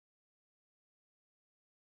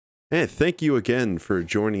Hey, thank you again for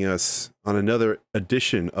joining us on another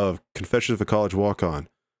edition of Confessions of a College Walk-On.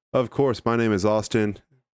 Of course, my name is Austin.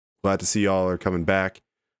 Glad to see y'all are coming back.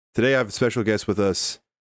 Today I have a special guest with us.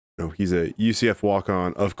 He's a UCF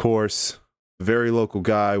walk-on, of course. Very local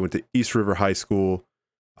guy, went to East River High School.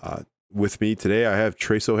 With me today, I have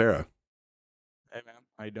Trace O'Hara. Hey man,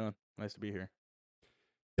 how you doing? Nice to be here.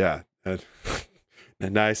 Yeah,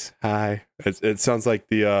 nice. Hi. It sounds like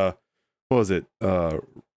the what was it?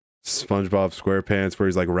 SpongeBob SquarePants, where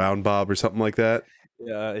he's like Round Bob or something like that.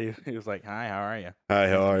 Yeah, he was like, "Hi, how are you?" Hi,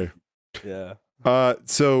 how Nice to are meet you? you. Yeah.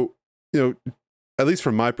 So at least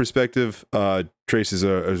from my perspective, Trace is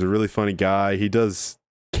a really funny guy. He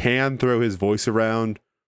can throw his voice around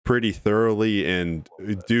pretty thoroughly and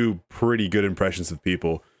do pretty good impressions of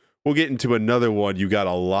people. We'll get into another one you got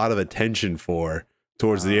a lot of attention for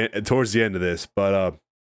towards the end of this. But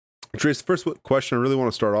Trace, the first question I really want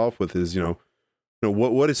to start off with is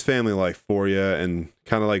what is family like for you, and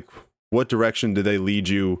kind of like what direction did they lead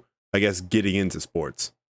you? I guess getting into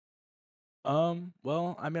sports.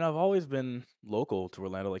 Well, I mean, I've always been local to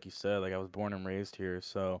Orlando, like you said. Like I was born and raised here,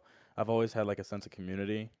 so I've always had like a sense of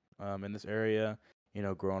community in this area,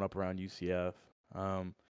 growing up around UCF.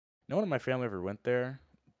 No one in my family ever went there,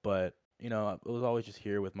 but it was always just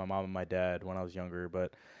here with my mom and my dad when I was younger.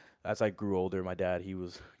 But as I grew older, my dad, he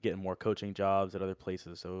was getting more coaching jobs at other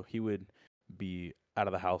places, so he would be out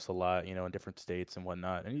of the house a lot, in different states and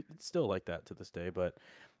whatnot. And it's still like that to this day, but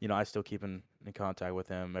I still keep in contact with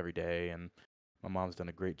him every day, and my mom's done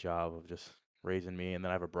a great job of just raising me, and then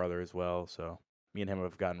I have a brother as well, so me and him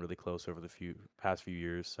have gotten really close over the past few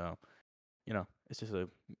years. So, it's just a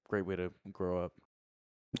great way to grow up.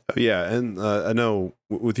 Oh, yeah, and I know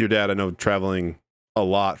with your dad, I know traveling a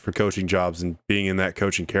lot for coaching jobs and being in that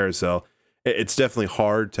coaching carousel, it's definitely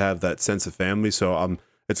hard to have that sense of family. So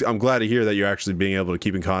I'm glad to hear that you're actually being able to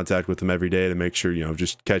keep in contact with them every day to make sure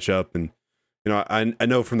just catch up. And I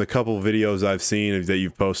know from the couple of videos I've seen that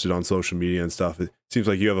you've posted on social media and stuff, it seems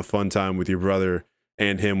like you have a fun time with your brother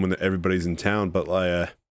and him when everybody's in town. But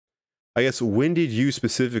I guess, when did you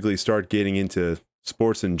specifically start getting into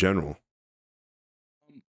sports in general?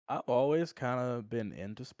 I've always kind of been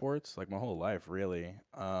into sports, like my whole life, really.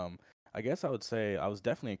 I guess I would say I was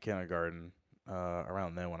definitely in kindergarten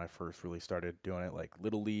around then when I first really started doing it, like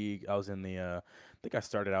Little League. I was in I think I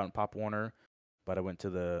started out in Pop Warner, but I went to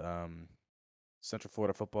the Central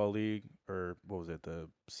Florida Football League, or what was it, the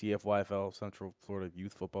CFYFL, Central Florida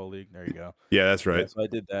Youth Football League. There you go. Yeah, that's Yeah, right. so I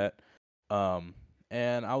did that. Um,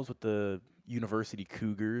 and I was with the University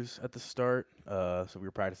Cougars at the start. So we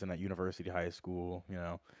were practicing at University High School,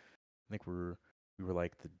 I think we were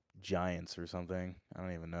like the Giants or something. I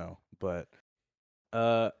don't even know. But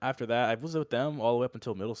after that, I was with them all the way up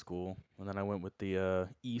until middle school, and then I went with the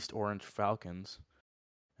East Orange Falcons,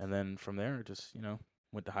 and then from there, just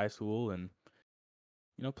went to high school and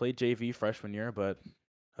played JV freshman year, but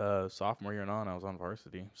sophomore year and on, I was on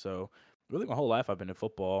varsity. So really, my whole life I've been in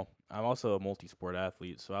football. I'm also a multi-sport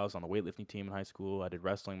athlete, so I was on the weightlifting team in high school. I did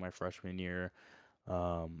wrestling my freshman year.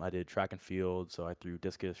 I did track and field, so I threw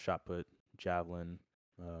discus, shot put, javelin,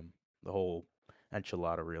 the whole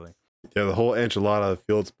enchilada, really. Yeah, the whole enchilada of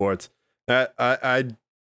field sports.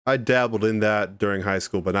 I dabbled in that during high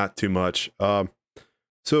school, but not too much.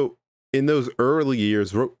 So in those early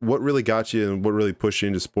years, what really got you and what really pushed you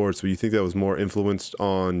into sports? Do you think that was more influenced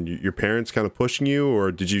on your parents kind of pushing you,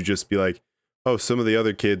 or did you just be like, oh, some of the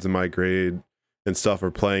other kids in my grade and stuff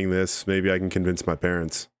are playing this, maybe I can convince my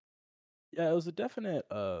parents? Yeah, it was a definite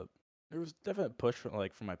there was definite push from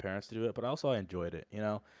my parents to do it, but also I enjoyed it.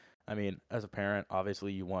 I mean, as a parent,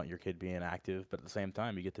 obviously you want your kid being active, but at the same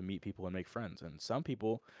time you get to meet people and make friends. And some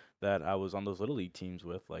people that I was on those little league teams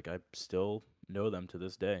with, like I still know them to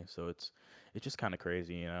this day. So it's just kind of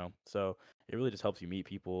crazy. So it really just helps you meet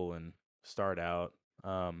people and start out.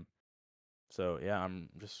 Um so yeah,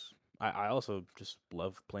 I also just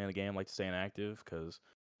love playing the game, like staying active because,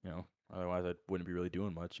 otherwise I wouldn't be really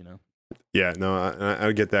doing much. Yeah, no,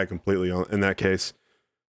 I get that completely in that case.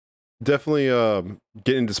 Definitely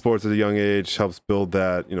getting into sports at a young age helps build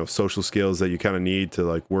that social skills that you kind of need to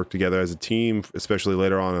like work together as a team, especially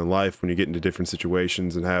later on in life when you get into different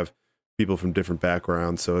situations and have people from different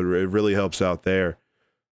backgrounds. So it really helps out there.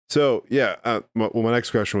 So yeah, my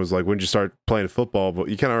next question was like, when did you start playing football? But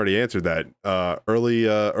you kind of already answered that. Early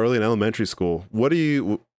in elementary school.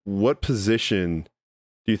 What position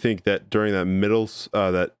do you think that during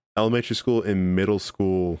that elementary school and middle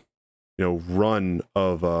school run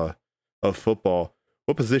of football,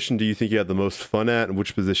 what position do you think you had the most fun at, and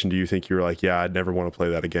which position do you think you were like, yeah, I'd never want to play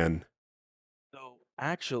that again? So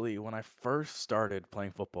actually, when I first started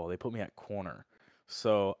playing football, they put me at corner.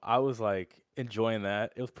 So I was like enjoying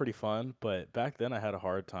that. It was pretty fun, but back then I had a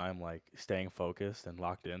hard time like staying focused and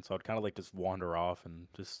locked in. So I'd kind of like just wander off and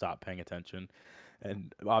just stop paying attention.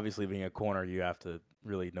 And obviously, being a corner, you have to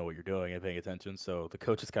really know what you're doing and paying attention. So the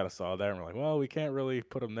coaches kind of saw that and were like, "Well, we can't really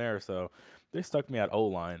put him there." So they stuck me at O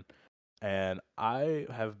line, and I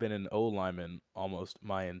have been an O lineman almost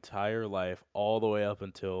my entire life, all the way up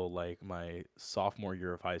until like my sophomore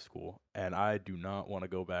year of high school. And I do not want to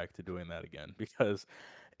go back to doing that again because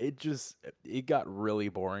it got really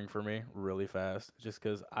boring for me really fast just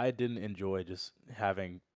because I didn't enjoy just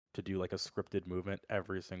having to do like a scripted movement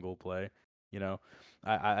every single play. You know,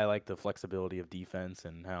 I like the flexibility of defense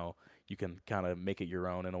and how you can kind of make it your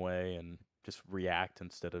own in a way and just react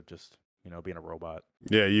instead of just, being a robot.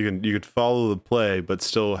 Yeah, you could follow the play, but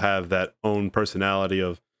still have that own personality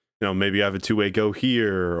of, maybe I have a two-way go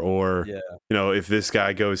here, or Yeah, if this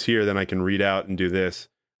guy goes here, then I can read out and do this.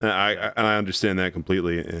 And exactly. I understand that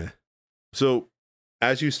completely. So,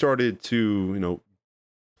 as you started to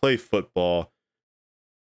play football,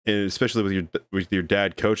 and especially with your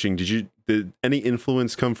dad coaching, did any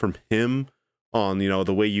influence come from him on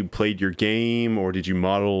the way you played your game, or did you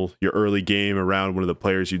model your early game around one of the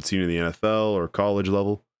players you'd seen in the NFL or college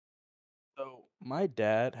level? So my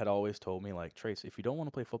dad had always told me like, Trace, if you don't want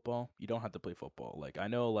to play football, you don't have to play football. Like I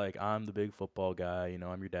know like I'm the big football guy,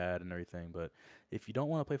 I'm your dad and everything, but if you don't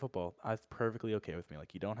want to play football, that's perfectly okay with me.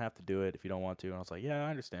 Like you don't have to do it if you don't want to. And I was like, yeah, I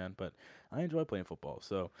understand, but I enjoy playing football.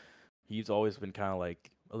 So he's always been kind of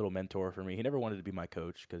like a little mentor for me. He never wanted to be my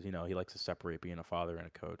coach because he likes to separate being a father and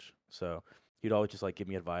a coach. So he'd always just like give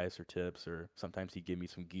me advice or tips, or sometimes he'd give me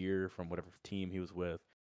some gear from whatever team he was with.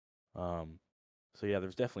 Um, so yeah,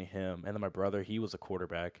 there's definitely him, and then my brother, he was a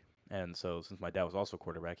quarterback, and so since my dad was also a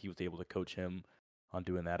quarterback, he was able to coach him on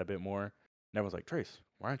doing that a bit more. And everyone's like, Trace,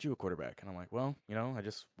 why aren't you a quarterback? And I'm like, well, I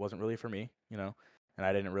just wasn't really for me, and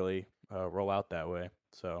I didn't really roll out that way.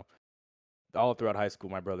 So all throughout high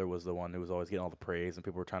school, my brother was the one who was always getting all the praise, and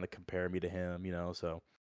people were trying to compare me to him. So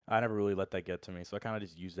I never really let that get to me. So I kind of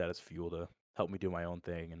just used that as fuel to help me do my own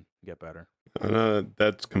thing and get better. And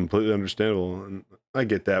that's completely understandable. And I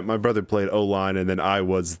get that. My brother played O line, and then I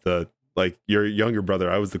was like your younger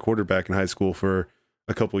brother. I was the quarterback in high school for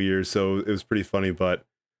a couple years, so it was pretty funny. But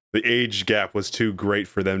the age gap was too great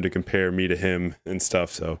for them to compare me to him and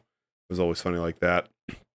stuff. So it was always funny like that.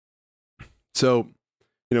 So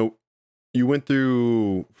you know, you went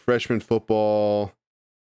through freshman football,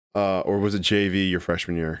 or was it JV your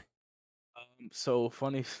freshman year? So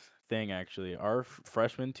funny thing actually, our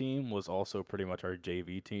freshman team was also pretty much our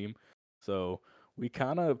JV team. So we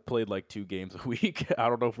kind of played like 2 games a week. I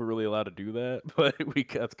don't know if we're really allowed to do that, but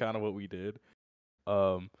that's kind of what we did.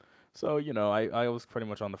 Um, so I was pretty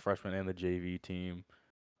much on the freshman and the JV team.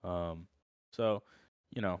 Um, so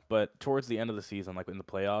but towards the end of the season, like in the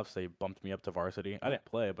playoffs, they bumped me up to varsity. I didn't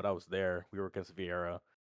play, but I was there. We were against Vieira.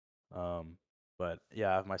 Um, but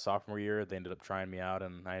yeah, my sophomore year, they ended up trying me out,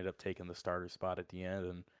 and I ended up taking the starter spot at the end,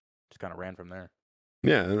 and just kind of ran from there.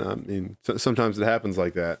 Yeah, and I mean sometimes it happens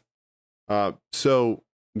like that. So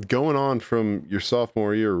going on from your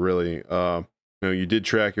sophomore year, really, you did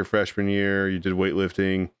track your freshman year, you did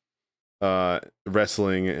weightlifting,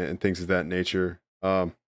 wrestling, and things of that nature.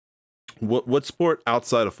 What sport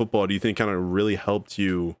outside of football do you think kind of really helped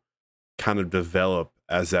you kind of develop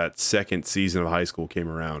as that second season of high school came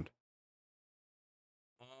around?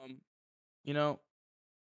 Um, you know,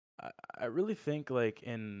 I really think like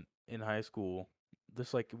in high school,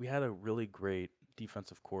 this like we had a really great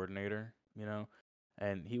defensive coordinator,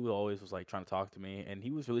 and he would always was like trying to talk to me, and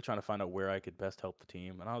he was really trying to find out where I could best help the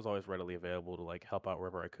team, and I was always readily available to like help out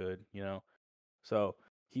wherever I could. So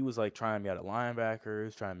he was like trying me out at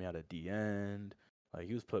linebackers, trying me out at D end. Like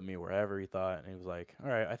he was putting me wherever he thought, and he was like, "All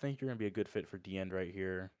right, I think you're gonna be a good fit for D end right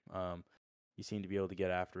here. You seem to be able to get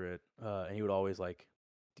after it." And he would always like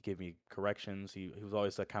to give me corrections. He was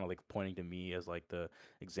always like kind of like pointing to me as like the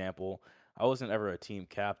example. I wasn't ever a team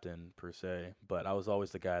captain per se, but I was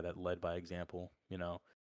always the guy that led by example.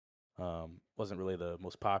 Wasn't really the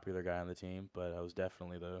most popular guy on the team, but I was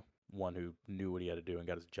definitely the one who knew what he had to do and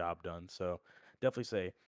got his job done. So definitely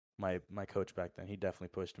say my coach back then, he definitely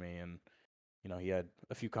pushed me, and he had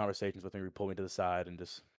a few conversations with me, he pulled me to the side and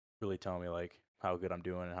just really tell me like how good I'm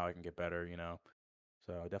doing and how I can get better.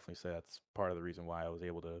 So I definitely say that's part of the reason why I was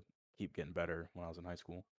able to keep getting better when I was in high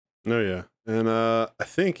school. Oh yeah, and I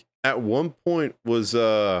think at one point was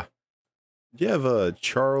do you have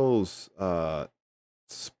Charles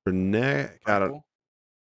Sprinek? I don't. Sprinkle,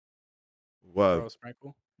 Well, Charles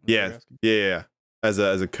Sprinkle. Is that what yeah, you're asking? yeah, yeah.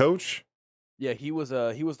 As a coach. Yeah, he was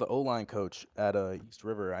the O line coach at East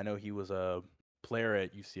River. I know he was. player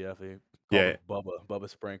at UCF. They called Yeah, him Bubba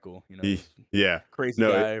Sprinkle. You know, he, he's yeah. crazy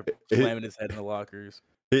No, guy it, slamming his head in the lockers.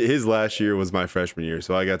 his last year was my freshman year,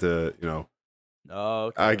 so I got to, Oh,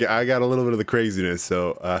 okay. I got a little bit of the craziness.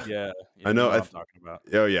 So Yeah, I yeah, you know. know what I'm talking about.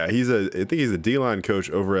 Oh yeah, I think he's a D line coach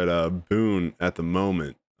over at Boone at the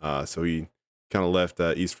moment. So he kind of left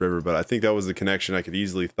East River, but I think that was the connection I could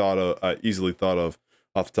easily thought of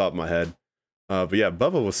off the top of my head. But yeah,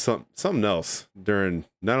 Bubba was something else during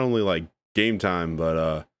not only like game time,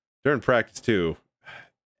 but during practice too.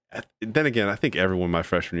 Then again, I think everyone my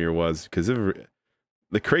freshman year was, because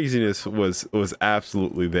the craziness was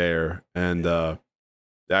absolutely there, and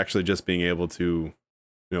actually just being able to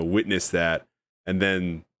witness that, and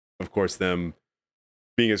then of course them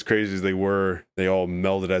being as crazy as they were, they all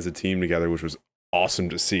melded as a team together, which was awesome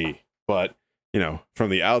to see. But from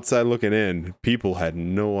the outside looking in, people had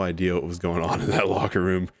no idea what was going on in that locker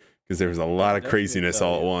room, because there was a I lot can of definitely craziness tell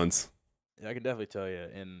all at you. once. I can definitely tell you.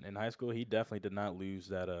 In high school, he definitely did not lose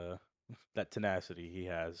that that tenacity he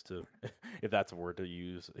has to, if that's a word to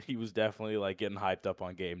use. He was definitely like getting hyped up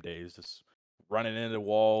on game days, just running into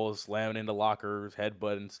walls, slamming into lockers,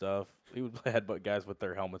 headbutting stuff. He would headbutt guys with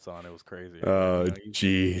their helmets on. It was crazy, but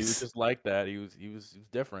he was Jeez. just like that. He was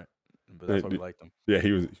different, but that's why we liked him. Yeah,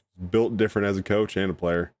 he was built different as a coach and a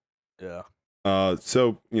player. Yeah.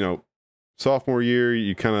 So sophomore year,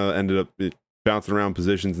 you kind of ended up bouncing around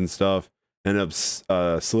positions and stuff. Ended up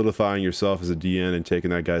solidifying yourself as a DN and taking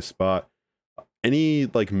that guy's spot. Any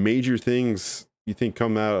like major things you think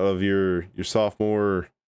come out of your sophomore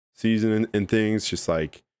season, and things, just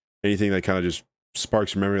like anything that kind of just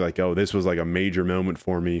sparks your memory, like, oh, this was like a major moment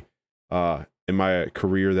for me in my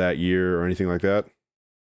career that year, or anything like that?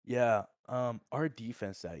 Yeah, our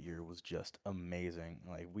defense that year was just amazing.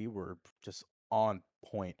 Like we were just on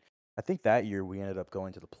point. I think that year we ended up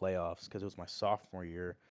going to the playoffs because it was my sophomore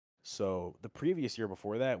year. So the previous year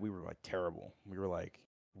before that, we were like terrible. We were like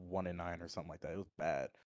 1-9 or something like that. It was bad.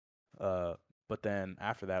 Uh, but then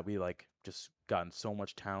after that, we like just gotten so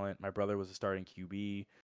much talent. My brother was a starting QB.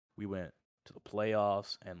 We went to the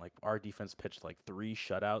playoffs, and like our defense pitched like 3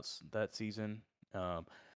 shutouts that season.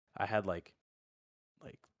 I had like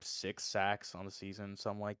 6 sacks on the season,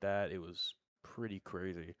 something like that. It was pretty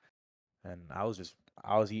crazy. And I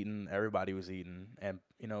was eating, everybody was eating. And,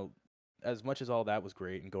 as much as all that was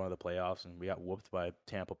great and going to the playoffs and we got whooped by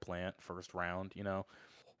Tampa Plant first round,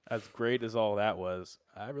 as great as all that was,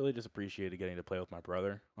 I really just appreciated getting to play with my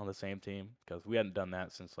brother on the same team because we hadn't done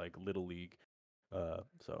that since like Little League.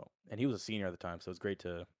 And he was a senior at the time, so it was great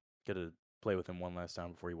to get to play with him one last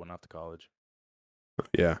time before he went off to college.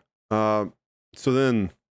 Yeah. So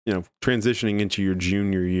then, transitioning into your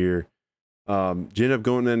junior year, did you end up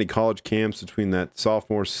going to any college camps between that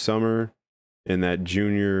sophomore summer and that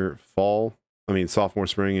junior fall? I mean, sophomore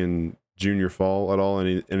spring and junior fall at all?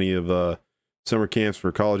 Any of summer camps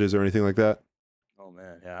for colleges or anything like that? Oh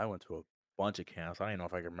man, yeah, I went to a bunch of camps. I don't even know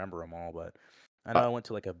if I can remember them all, but I know Uh, I went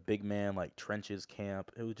to like a big man like trenches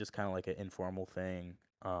camp. It was just kind of like an informal thing.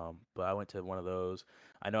 But I went to one of those.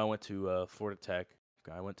 I know I went to Florida Tech.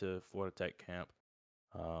 I went to Florida Tech camp.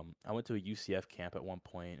 I went to a UCF camp at one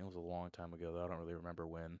point. It was a long time ago though. I don't really remember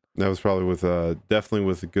when. that was probably with definitely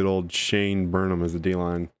with the good old Shane Burnham as the D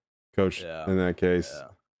line coach Yeah, in that case. yeah,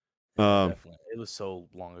 yeah, Um, definitely. It was so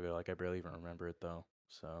long ago, like I barely even remember it though.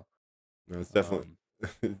 So, no, it's definitely.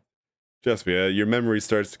 um, Trust me, your memory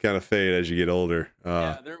starts to kind of fade as you get older.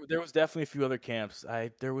 Yeah, there was definitely a few other camps.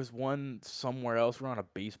 There was one somewhere else. We're on a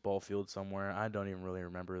baseball field somewhere. I don't even really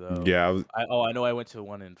remember though. Yeah, I know I went to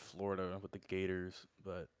one in Florida with the Gators,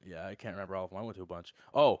 but yeah, I can't remember all of them. I went to a bunch.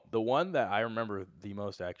 Oh, the one that I remember the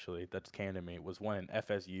most actually that came to me was one in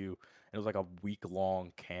FSU. And it was like a week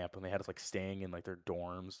long camp, and they had us like staying in like their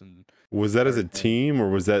dorms and was that as a everything. team, or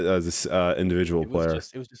was that as a individual player?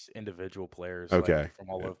 It was just individual players like Okay. from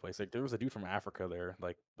all over Yeah. the place. Like there was a dude from Africa there,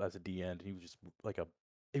 like as a D end. He was just like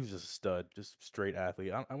he was just a stud, just straight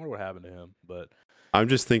athlete. I wonder what happened to him, but I'm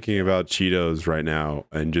just thinking yeah. about Cheetos right now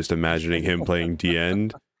and just imagining him playing D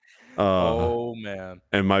end. Uh, Oh man,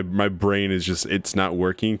 and my brain is just, it's not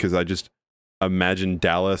working, because I just imagine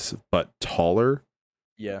Dallas but taller,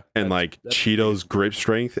 yeah, and like that's Cheetos basically grip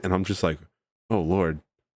strength, and I'm just like, oh Lord.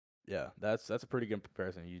 yeah. That's a pretty good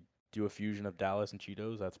comparison. You do a fusion of Dallas and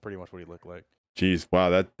Cheetos. That's pretty much what he looked like. Jeez,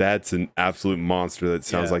 wow, that's an absolute monster. That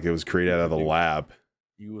sounds Yeah, like it was he created out was of a the dude. lab.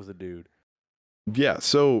 He was a dude. Yeah,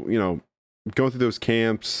 so going through those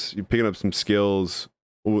camps, you're picking up some skills.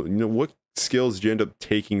 What skills did you end up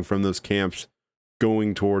taking from those camps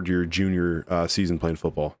going toward your junior season playing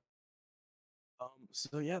football?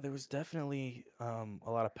 So yeah, there was definitely a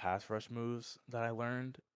lot of pass rush moves that I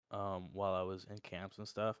learned while I was in camps and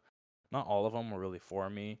stuff. Not all of them were really for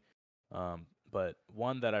me, but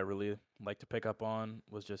one that I really like to pick up on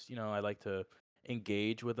was just I like to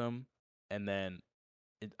engage with them, and then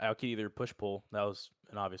I could either push pull. That was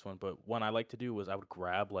an obvious one, but one I like to do was I would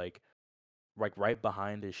grab like right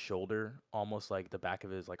behind his shoulder, almost like the back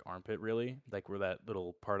of his like armpit, really, like where that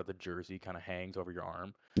little part of the jersey kind of hangs over your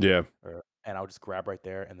arm, Yeah. and I would just grab right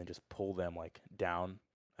there and then just pull them like down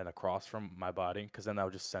and across from my body, because then that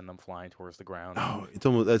would just send them flying towards the ground Oh,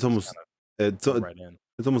 and just kind of it's go right in.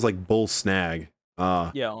 it's almost like bull snag.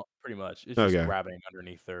 Yeah, pretty much. It's just Okay. grabbing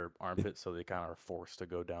underneath their armpit, so they kind of are forced to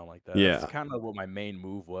go down like that. That's Yeah. kind of what my main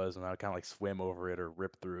move was, and I would kind of like swim over it or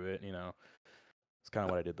rip through it. It's kind of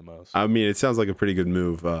what I did the most. I mean, it sounds like a pretty good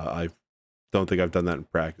move. I don't think I've done that in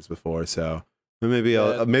practice before, so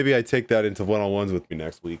Yeah, maybe I take that into one-on-ones with me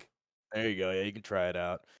next week. there you go. Yeah, you can try it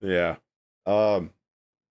out. Yeah. Um,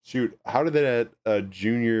 Shoot, how did that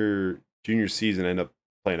junior season end up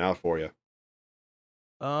playing out for you?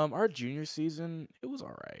 Our junior season, it was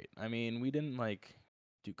all right. I mean, we didn't like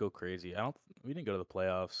do go crazy. We didn't go to the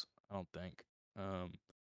playoffs. I don't think. Um,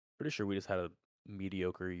 Pretty sure we just had a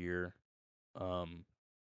mediocre year. Um,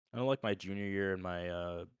 I know like my junior year and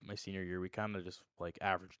my senior year, we kind of just like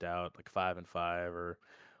averaged out like 5-5 or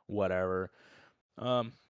whatever.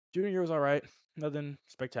 Um, Junior year was all right. Nothing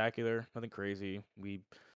spectacular, nothing crazy. We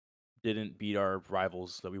didn't beat our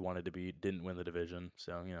rivals that we wanted to beat. Didn't win the division,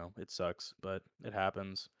 so it sucks, but it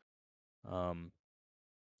happens. Um,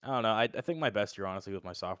 I don't know. I think my best year honestly was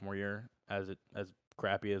my sophomore year. As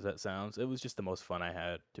crappy as that sounds, it was just the most fun I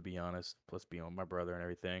had, to be honest. Plus being with my brother and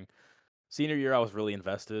everything. Senior year, I was really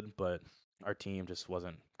invested, but our team just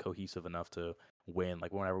wasn't cohesive enough to win.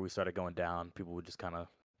 Like whenever we started going down, people would just kind of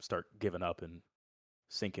start giving up and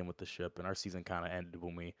sink in with the ship. And our season kind of ended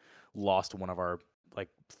when we lost one of our like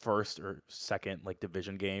first or second like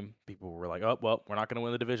division game. People were like, "Oh well, we're not going to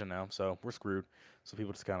win the division now, so we're screwed." So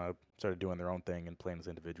people just kind of started doing their own thing and playing as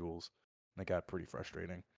individuals. And it got pretty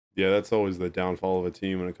frustrating. Yeah, that's always the downfall of a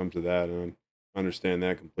team when it comes to that, and I understand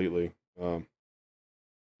that completely.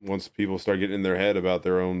 Once people start getting in their head about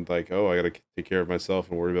their own, like, oh, I got to take care of myself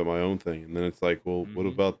and worry about my own thing, and then it's like, well, what hmm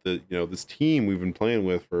about this team we've been playing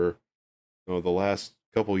with for the last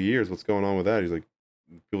couple of years? What's going on with that? He's like,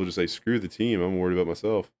 people just say, screw the team. I'm worried about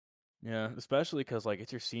myself. Yeah, especially because like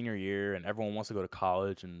it's your senior year and everyone wants to go to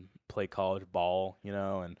college and play college ball,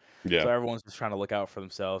 and Yeah. so everyone's just trying to look out for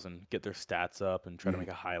themselves and get their stats up and try to Mhm. make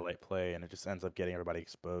a highlight play, and it just ends up getting everybody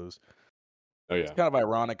exposed. Oh It's yeah. kind of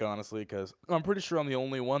ironic, honestly, because I'm pretty sure I'm the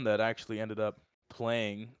only one that actually ended up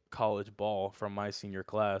playing college ball from my senior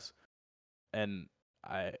class. And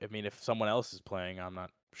I mean, if someone else is playing, I'm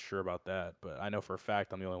not sure about that, but I know for a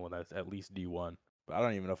fact I'm the only one that's at least D1. But I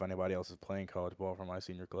don't even know if anybody else is playing college ball from my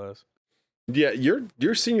senior class. Yeah,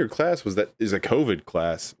 your senior class is a COVID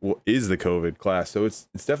class. Well, is the COVID class, so it's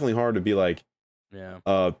definitely hard to be like, Yeah.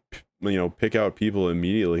 pick out people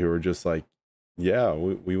immediately who are just like, yeah,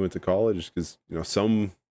 we went to college, because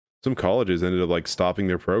some colleges ended up like stopping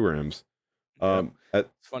their programs. Yep. Um, at,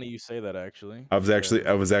 It's funny you say that actually, I because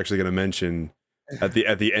was actually going to mention at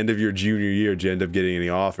the end of your junior year, did you end up getting any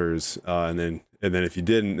offers? And then if you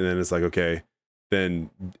didn't, then it's like, okay, then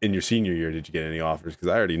in your senior year, did you get any offers? Because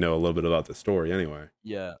I already know a little bit about the story anyway.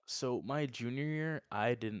 yeah. So my junior year,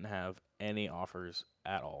 I didn't have any offers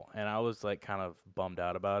at all, and I was like kind of bummed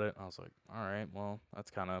out about it. I was like, all right, well,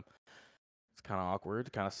 it's kind of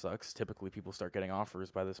awkward, kind of sucks. Typically, people start getting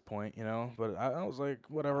offers by this point, But I was like,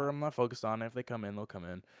 whatever. I'm not focused on it. If they come in, they'll come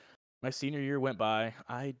in. My senior year went by.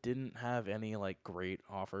 I didn't have any like great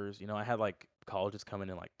offers. I had like colleges come in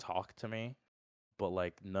and like talk to me, but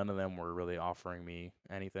like none of them were really offering me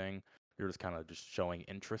anything. They were just kind of just showing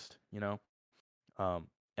interest. Um,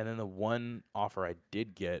 and then the one offer I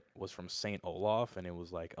did get was from St. Olaf, and it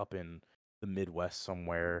was like up in the Midwest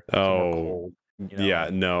somewhere Oh, cold, yeah,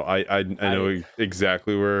 and no, I know I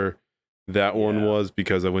exactly where that one yeah. was,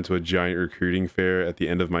 because I went to a giant recruiting fair at the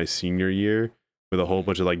end of my senior year with a whole Mhm.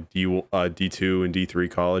 bunch of like D2 and D3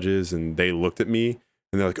 colleges, and they looked at me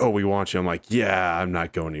and they're like, "Oh, we want you." I'm like, "Yeah, I'm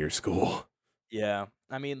not going to your school." Yeah,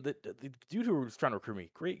 I mean the dude who was trying to recruit me,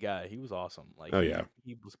 great guy. He was awesome. Like Oh yeah.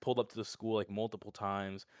 he was pulled up to the school like multiple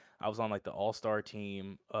times. I was on like the All Star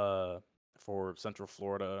team for Central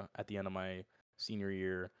Florida at the end of my senior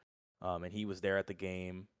year, and he was there at the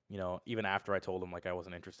game. Even after I told him like I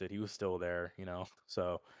wasn't interested, he was still there.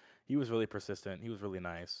 So he was really persistent. He was really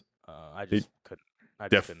nice. I He just couldn't. I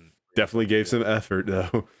just def couldn't really definitely afford to gave do it. some effort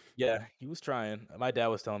though. Yeah, he was trying. My dad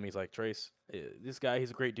was telling me, he's like, Trace, this guy,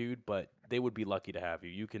 he's a great dude, but they would be lucky to have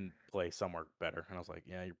you. You can play somewhere better. And I was like,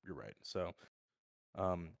 yeah, you're right. So,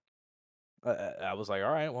 um, I was like,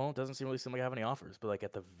 all right, well, it doesn't seem like I have any offers. But like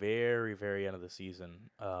at the very, very end of the season,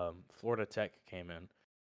 Florida Tech came in,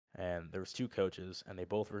 and there was two coaches, and they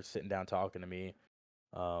both were sitting down talking to me,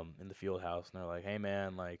 in the field house, and they're like, hey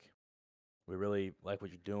man, like we really like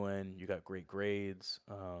what you're doing. You got great grades.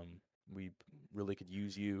 We really could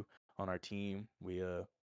use you on our team. We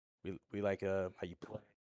like how you play,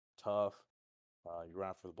 tough. You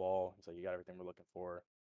run for the ball. He's like, you got everything we're looking for.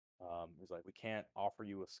 He's like, we can't offer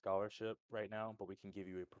you a scholarship right now, but we can give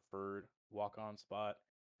you a preferred walk-on spot,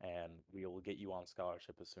 and we will get you on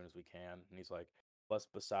scholarship as soon as we can. And he's like, plus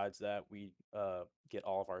besides that, we get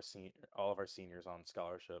all of our seniors on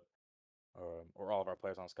scholarship, or all of our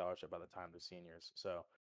players on scholarship by the time they're seniors. So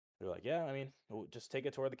they're like, yeah, I mean, we'll just take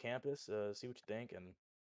a tour of the campus, see what you think. And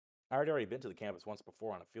I had already been to the campus once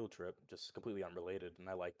before on a field trip, just completely unrelated, and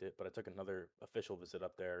I liked it. But I took another official visit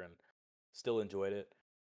up there and still enjoyed it.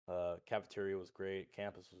 Cafeteria was great,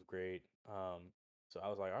 campus was great. So I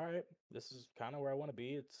was like, all right, this is kind of where I want to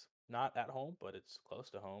be. It's not at home, but it's close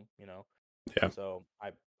to home, you know. Yeah. So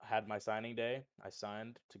I had my signing day. I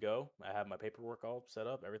signed to go. I had my paperwork all set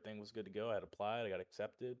up. Everything was good to go. I had applied. I got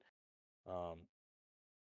accepted. Um,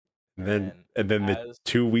 And then and and then the as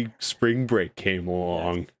 2 week spring break came yes,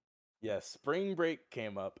 along. yes, spring break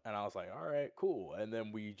came up, and I was like, all right, cool. And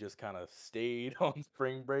then we just kind of stayed on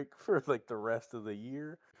spring break for like the rest of the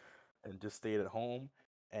year, and just stayed at home.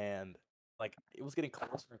 And like it was getting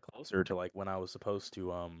closer and closer to like when I was supposed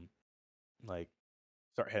to like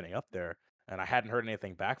start heading up there, and I hadn't heard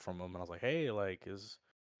anything back from them. And I was like, hey, like is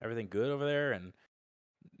everything good over there? And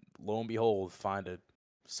lo and behold, find a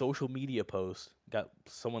social media post. Got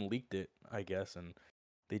someone leaked it, I guess, and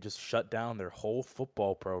they just shut down their whole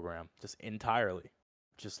football program just entirely,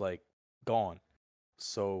 just like gone.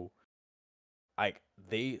 So I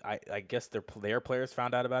I guess their players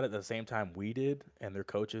found out about it at the same time we did, and their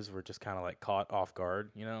coaches were just kind of like caught off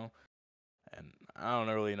guard, you know. And I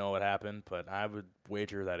don't really know what happened, but I would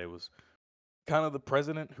wager that it was kind of the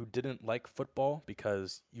president who didn't like football,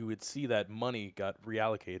 because you would see that money got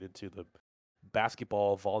reallocated to the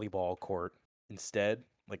basketball, volleyball court instead,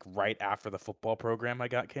 like right after the football program I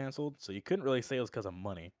got canceled. So you couldn't really say it was because of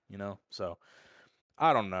money, you know? So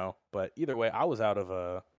I don't know. But either way, I was out of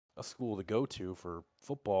a school to go to for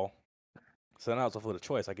football. So then I was left with a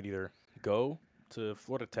choice. I could either go to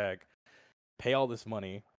Florida Tech, pay all this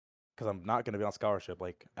money, because I'm not going to be on scholarship,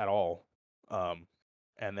 like at all, um,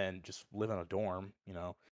 and then just live in a dorm, you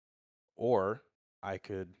know, or I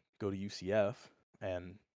could go to UCF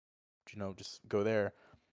and, just go there.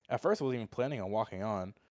 At first, I wasn't even planning on walking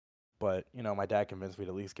on, but, my dad convinced me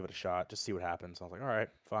to at least give it a shot, just see what happens. I was like, all right,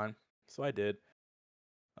 fine. So I did.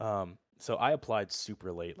 So I applied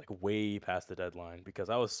super late, like way past the deadline, because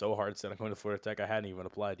I was so hard set on going to Florida Tech. I hadn't even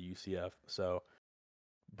applied to UCF. So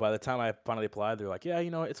by the time I finally applied, they're like, "Yeah,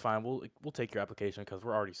 it's fine. We'll take your application because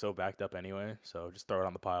we're already so backed up anyway. So just throw it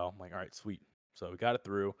on the pile." I'm like, "All right, sweet." So we got it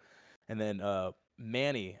through, and then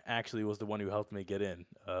Manny actually was the one who helped me get in.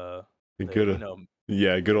 The Good, yeah, good the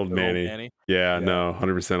old good old Manny. Manny. Yeah, Yeah, no,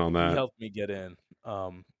 100% on he that. helped me get in.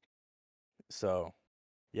 So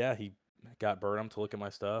yeah, he got Burnham to look at my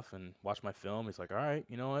stuff and watch my film. He's like, "All right,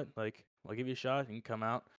 you know what? Like, I'll give you a shot. You can come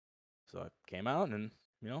out." So I came out, and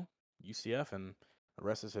UCF, and the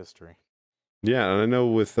rest is history. Yeah, and I know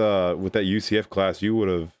with that UCF class, you would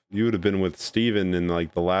have been with Steven in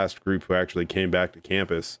like the last group who actually came back to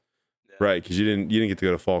campus, Yeah. right? Because you didn't get to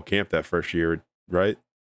go to fall camp that first year, right?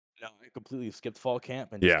 No, I completely skipped fall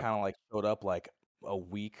camp and just Yeah, kind of like showed up like a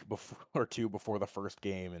week before or two before the first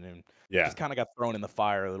game, and then yeah, just kind of got thrown in the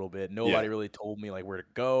fire a little bit. yeah, Nobody really told me like where to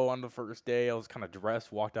go on the first day. I was kind of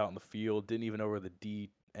dressed, walked out in the field, didn't even know where the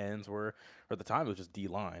D ends were. Or at the time it was just D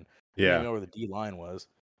line. Didn't even yeah. know where the D line was,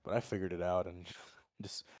 but I figured it out and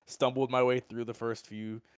just stumbled my way through the first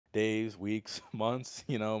few days, weeks, months.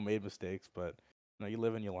 Made mistakes, but you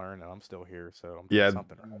live and you learn, and I'm still here, so I'm doing Yeah,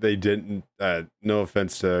 something right. they didn't. No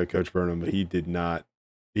offense to Coach Burnham, but he did not.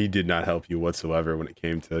 He did not help you whatsoever when it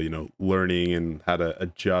came to learning and how to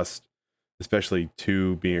adjust, especially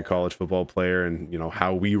to being a Yeah. college football player and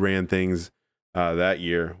how we ran things that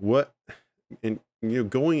year. What and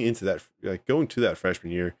going into that, like going to that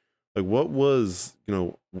freshman year, like what was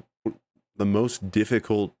the most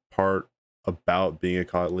difficult part about being a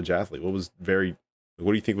college athlete? What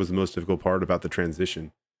do you think was the most difficult part about the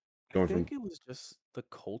transition I going from? think it was just the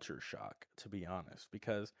culture shock, to be honest,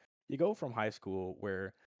 because you go from high school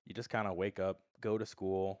where you just kind of wake up, go to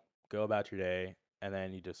school, go about your day, and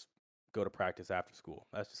then you just go to practice after school.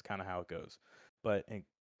 That's just kind of how it goes. But in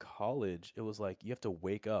college, it was like you have to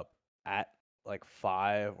wake up at like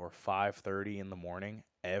 5 or 5:30 in the morning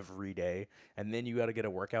every day, and then you got to get a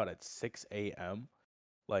workout at 6 a.m.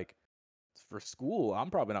 Like for school,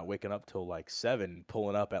 I'm probably not waking up till like 7,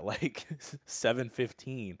 pulling up at like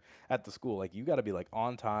 7:15 at the school. Like you got to be like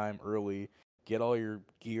on time, early, get all your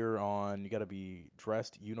gear on. You got to be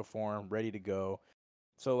dressed, uniform, ready to go.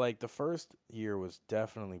 So like the first year was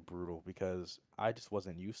definitely brutal because I just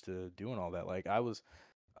wasn't used to doing all that. Like I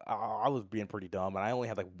was being pretty dumb, and I only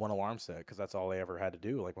had like one alarm set because that's all I ever had to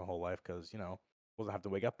do like my whole life because wasn't have to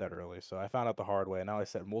wake up that early. So I found out the hard way. Now I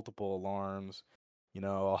set multiple alarms.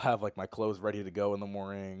 I'll have like my clothes ready to go in the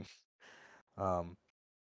morning. Um,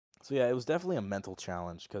 so yeah, it was definitely a mental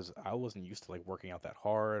challenge because I wasn't used to like working out that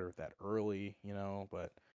hard or that early.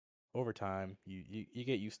 But over time, you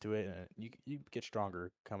get used to it, and you get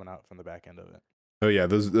stronger coming out from the back end of it. Oh yeah,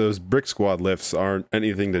 those brick squad lifts aren't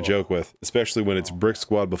anything to Oh, joke with, especially when it's oh brick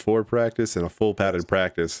squad before practice and a full yes, padded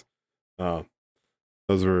practice. Uh,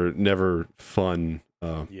 those were never fun.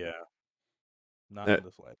 yeah, not A- in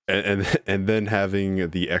the slightest. and then having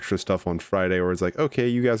the extra stuff on Friday, where it's like, okay,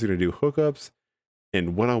 you guys are gonna do hookups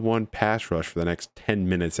and one-on-one pass rush for the next 10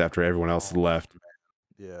 minutes after everyone else has Oh left.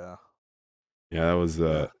 yeah. Yeah,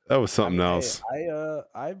 Yeah. that was I something mean, hey, else.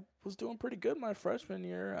 I was doing pretty good my freshman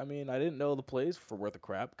year. I mean, I didn't know the plays for worth of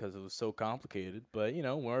crap because it was so complicated. But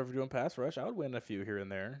whenever we're doing pass rush, I would win a few here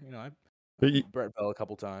and there. I You, beat Brett Bell a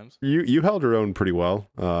couple times. you held your own pretty well,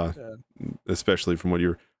 Yeah, especially from what you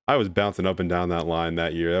were. I was bouncing up and down that line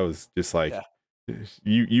that year. That was just like yeah,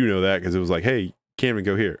 you know that because it was like, hey, Cameron,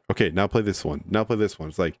 go here. Okay, now play this one. Now play this one.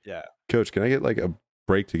 It's like, yeah. Coach, can I get like a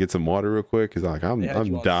break to get some water real quick? Because like They had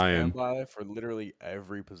you I'm on dying. standby for literally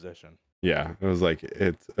every position. Yeah, it was like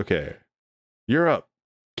it's okay. You're up,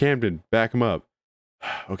 Camden. Back him up.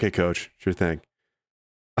 Okay, Coach. Sure thing.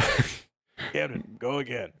 Camden, go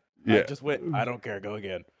again. I Yeah, just went. I don't care. Go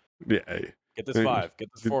again. yeah, Get this 5. Get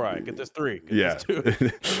this 4. Get this 3. Get this yeah. 2.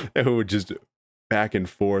 It would just back and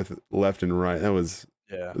forth, left and right.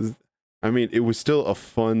 Yeah, I mean, it was still a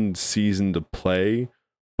fun season to play,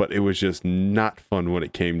 but it was just not fun when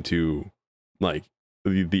it came to like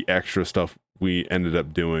the extra stuff we ended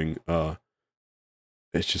up doing. It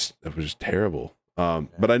was just terrible.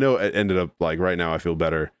 yeah, But I know it ended up like right now I feel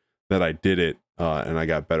better that I did it, and I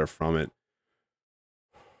got better from it.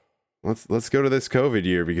 Let's go to this COVID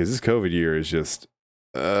year because this COVID year is just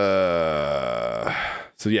uh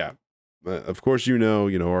so yeah. Of course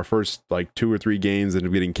our first like 2 or 3 games ended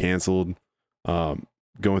up getting canceled um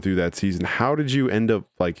going through that season. How did you end up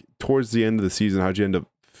like towards the end of the season? How'd you end up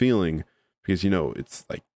feeling? Because it's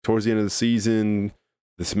like towards the end of the season,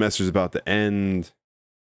 the semester's about to end.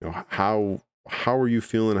 How were you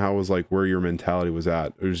feeling? How was like where your mentality was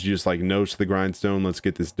at? It was just like nose to the grindstone, let's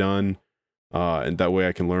get this done, and that way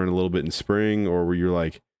I can learn a little bit in spring? Or were you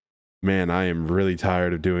like, man, I am really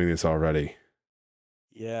tired of doing this already?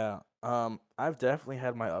 yeah. I've definitely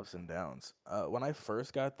had my ups and downs. When I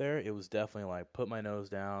first got there, it was definitely like put my nose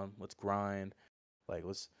down, let's grind, like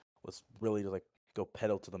let's really just like go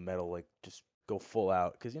pedal to the metal, like just go full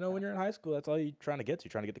out. Because when you're in high school, that's all you're trying to get to.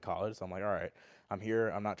 You're trying to get to college. So I'm like, all right, I'm here.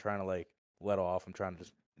 I'm not trying to like let off. I'm trying to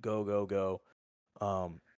just go, go, go.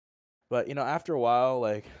 Um, but after a while,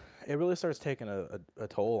 like it really starts taking a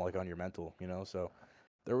toll like on your mental. So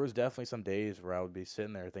there was definitely some days where I would be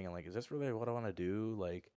sitting there thinking like, is this really what I want to do?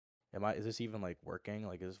 Like, is this even like working?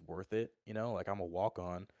 Like, is this worth it? Like I'm a walk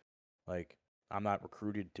on. Like I'm not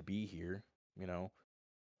recruited to be here. You know,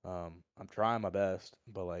 I'm trying my best,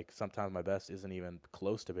 but like sometimes my best isn't even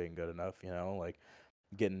close to being good enough. Like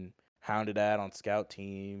getting hounded at on scout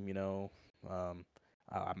team. Um,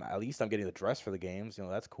 at least I'm getting the dress for the games.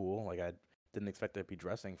 That's cool. Like I didn't expect to be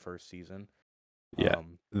dressing first season. Yeah,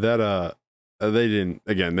 Um, that they didn't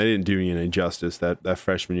do you any justice that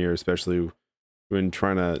freshman year, especially when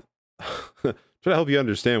trying to try to help you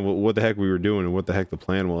understand what the heck we were doing and what the heck the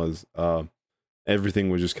plan was. Everything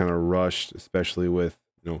was just kind of rushed, especially with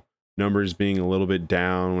numbers being a little bit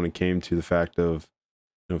down when it came to the fact of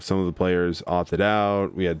some of the players opted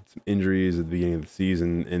out. We had some injuries at the beginning of the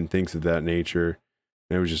season and things of that nature.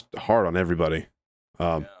 And it was just hard on everybody.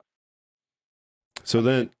 Um, yeah. so I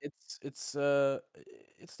mean, then,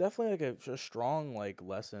 it's definitely like a strong like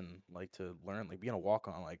lesson like to learn like being a walk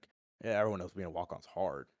on like yeah, everyone knows being a walk on's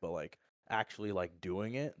hard, but like actually like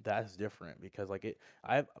doing it that's different because like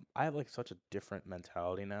I have like such a different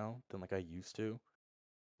mentality now than like I used to.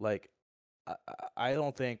 Like I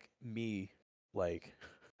don't think me like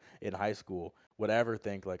in high school would ever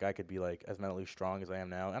think like I could be like as mentally strong as I am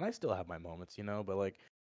now, and I still have my moments, but like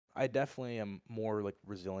I definitely am more like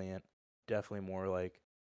resilient, definitely more like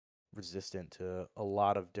resistant to a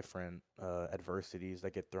lot of different adversities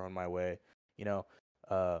that get thrown my way. you know,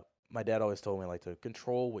 uh, my dad always told me like to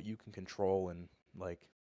control what you can control and like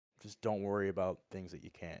just don't worry about things that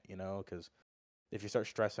you can't, because if you start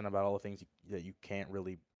stressing about all the things that you can't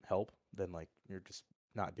really help, then like you're just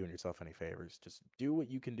not doing yourself any favors. Just do what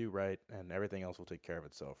you can do right, and everything else will take care of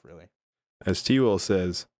itself. Really. As T Will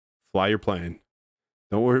says, fly your plane.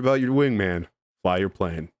 Don't worry about your wingman. Fly your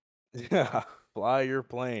plane. Yeah, fly your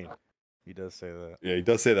plane. He does say that. Yeah, he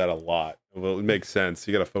does say that a lot. Well, it makes sense.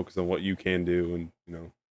 You got to focus on what you can do, and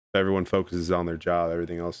if everyone focuses on their job,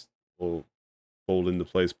 everything else will fold into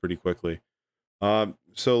place pretty quickly.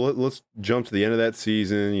 So let's jump to the end of that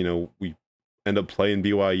season. We end up playing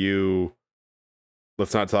BYU.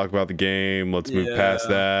 Let's not talk about the game. Let's move past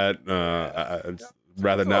Yeah, that. yeah. I'd Yeah,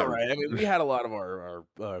 rather it's all not. right. I mean, we had a lot of our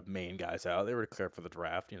main guys out. They were declared for the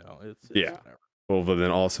draft. It's Yeah. whatever. Well, but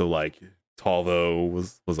then also like Talvo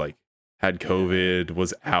was like had Yeah. COVID,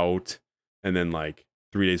 was out, and then like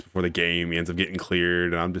 3 days before the game, he ends up getting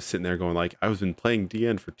cleared, and I'm just sitting there going like, I was been playing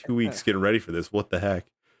DN for 2 weeks, getting ready for this. What the heck?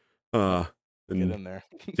 Yep. Get And in there.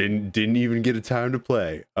 didn't even get a time to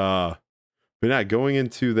play. But not going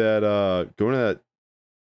into that going to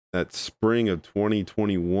that spring of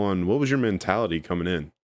 2021. What was your mentality coming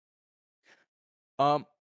in? Um,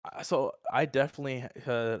 so I definitely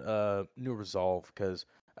had new resolve because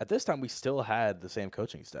at this time we still had the same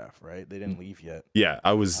coaching staff, right? They didn't leave yet. Yeah,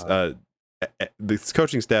 I was. Uh, The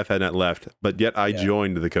coaching staff had not left, but yet I yeah,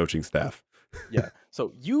 joined the coaching staff. yeah.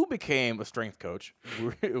 So you became a strength coach,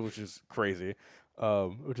 which is crazy,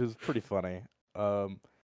 which is pretty funny. Um,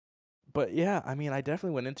 but yeah, I mean, I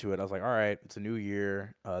definitely went into it. I was like, all right, it's a new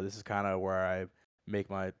year. This is kind of where I make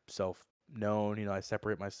myself known. I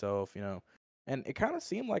separate myself. And it kind of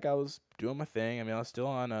seemed like I was doing my thing. I mean, I was still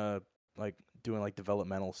on like doing like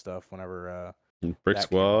developmental stuff whenever Brick that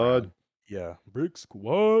came around. squad. Yeah, Brick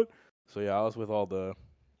Squad. So yeah, I was with all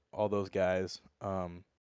those guys.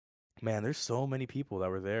 Man, there's so many people that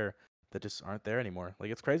were there that just aren't there anymore. Like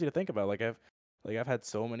it's crazy to think about. Like I've had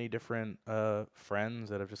so many different friends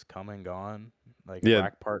that have just come and gone, like Yeah,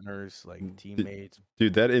 track partners, like d- teammates.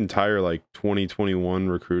 dude, that entire like 2021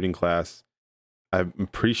 recruiting class, I'm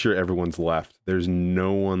pretty sure everyone's left. There's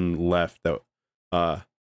no one left that, uh,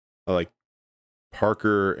 like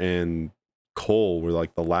Parker and Cole were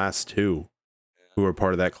like the last two who were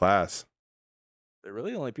part of that class. They're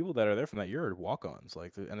really the only people that are there from that year are walk-ons.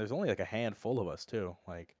 Like, and there's only like a handful of us too.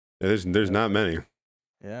 Like, Yeah, there's it's not like many.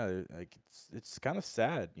 yeah, like it's kind of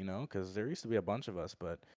sad, because there used to be a bunch of us,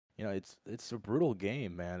 but it's a brutal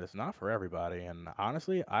game, man. It's not for everybody, and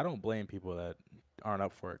honestly, I don't blame people that aren't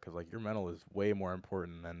up for it because like your mental is way more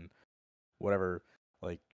important than whatever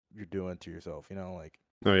like you're doing to yourself. Like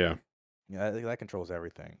Oh yeah, I think that controls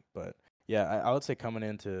everything. But yeah, I would say coming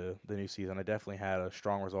into the new season, I definitely had a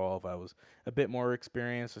strong resolve. I was a bit more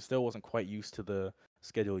experienced. I still wasn't quite used to the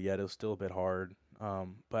schedule yet. It was still a bit hard.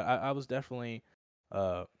 But I was definitely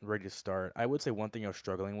ready to start. I would say one thing I was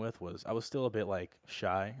struggling with was I was still a bit like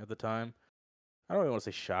shy at the time. I don't really want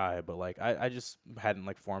to say shy, but like I just hadn't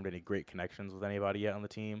like formed any great connections with anybody yet on the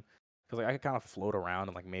team. Because like I could kind of float around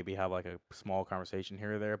and like maybe have like a small conversation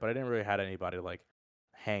here or there, but I didn't really had anybody to like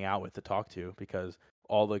hang out with to talk to because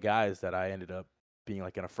all the guys that I ended up being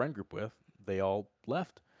like in a friend group with, they all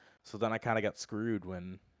left. So then I kind of got screwed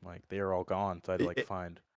when like they were all gone. So I had to like it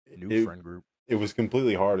find new it, friend group. it was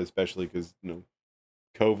completely hard, especially because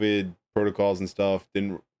COVID protocols and stuff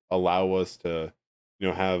didn't allow us to,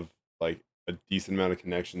 have like a decent amount of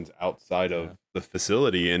connections outside of Yeah. the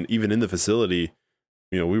facility. And even in the facility,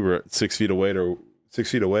 we were 6 feet away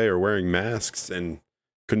or wearing masks and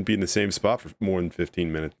couldn't be in the same spot for more than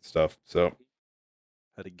 15 minutes and stuff. So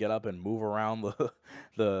Had to get up and move around the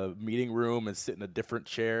the meeting room and sit in a different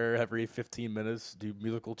chair every 15 minutes, do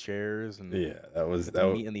musical chairs, and yeah, that was had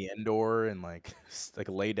to meet in the indoor and like like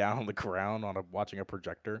lay down on the ground on watching a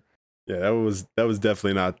projector. yeah, that was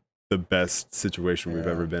definitely not the best situation we've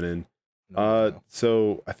ever Yeah. been in. No.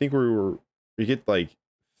 So I think we get like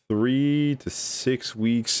 3 to 6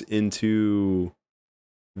 weeks into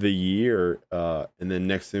the year, and then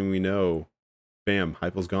next thing we know, bam,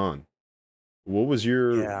 Heupel's gone. What was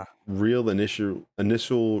your Yeah. real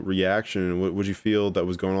initial reaction, and what would you feel that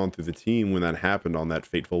was going on through the team when that happened on that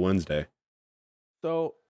fateful Wednesday?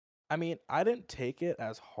 So, I mean, I didn't take it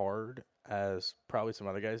as hard as probably some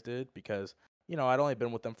other guys did because, I'd only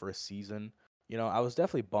been with them for a season. I was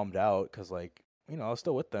definitely bummed out because, like, I was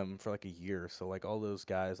still with them for like a year. So, like, all those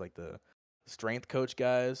guys, like the strength coach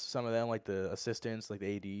guys, some of them, like the assistants, like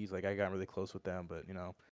the ADs, like, I got really close with them, but,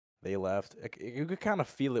 they left. Like, you could kind of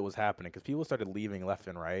feel it was happening because people started leaving left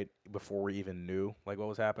and right before we even knew, like, what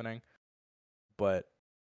was happening. But,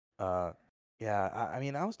 uh, Yeah, I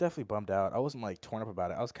mean, I was definitely bummed out. I wasn't like torn up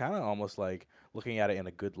about it. I was kind of almost like looking at it in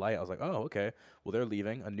a good light. I was like, oh, okay. Well, they're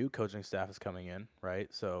leaving. A new coaching staff is coming in, right?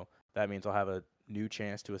 So that means I'll have a new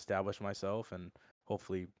chance to establish myself and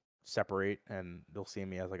hopefully separate, and they'll see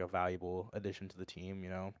me as like a valuable addition to the team, you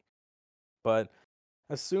know? But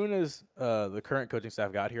as soon as the current coaching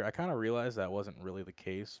staff got here, I kind of realized that wasn't really the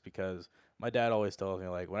case because my dad always tells me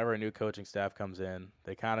like whenever a new coaching staff comes in,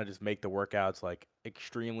 they kind of just make the workouts like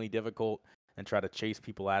extremely difficult and try to chase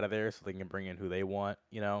people out of there so they can bring in who they want,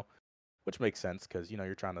 you know, which makes sense because you know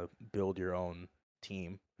you're trying to build your own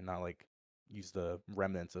team and not like use the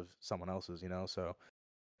remnants of someone else's, you know. So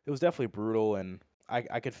it was definitely brutal, and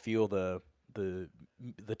I could feel the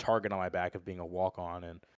the target on my back of being a walk on,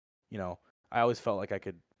 and you know I always felt like I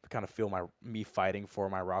could kind of feel me fighting for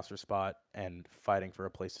my roster spot and fighting for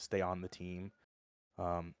a place to stay on the team.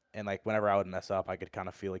 And like whenever I would mess up, I could kind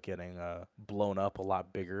of feel it getting blown up a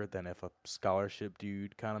lot bigger than if a scholarship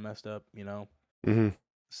dude kind of messed up, you know. Hmm.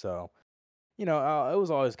 So you know, it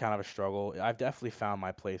was always kind of a struggle. I've definitely found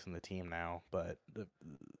my place in the team now, but the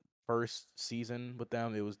first season with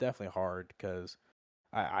them, it was definitely hard because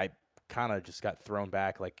I kind of just got thrown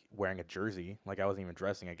back like wearing a jersey, like I wasn't even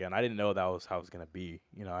dressing again. I didn't know that was how it was gonna be,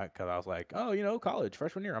 you know, because I was like, oh, you know, college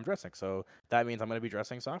freshman year, I'm dressing, so that means I'm gonna be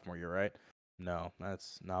dressing sophomore year, right? No,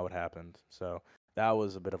 that's not what happened. So that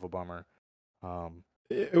was a bit of a bummer. Um,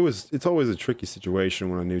 It's always a tricky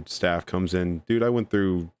situation when a new staff comes in. Dude, I went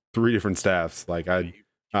through three different staffs. Like yeah, you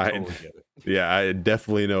I, totally get it. yeah, I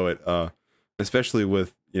definitely know it. Especially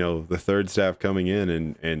with, the third staff coming in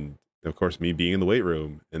and of course me being in the weight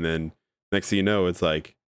room. And then next thing you know, it's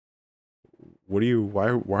like, why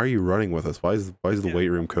are you running with us? Why is the Yeah. weight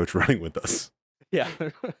room coach running with us? Yeah.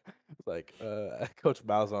 It's like Coach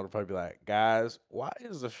Malzahn would probably be like, guys, why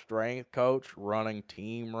is the strength coach running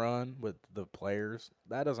team run with the players?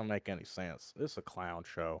 That doesn't make any sense. It's a clown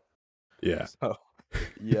show. Yeah. So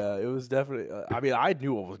yeah, it was definitely. I mean, I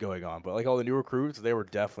knew what was going on, but like all the new recruits, they were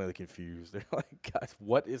definitely confused. They're like, guys,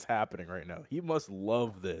 what is happening right now? He must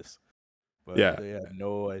love this, but Yeah. they had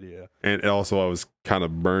no idea. And also I was kind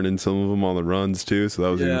of burning some of them on the runs too, so that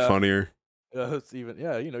was even Yeah. funnier. It's even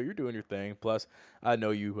you know, you're doing your thing. Plus, I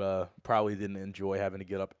know you probably didn't enjoy having to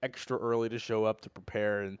get up extra early to show up to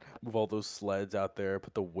prepare and move all those sleds out there,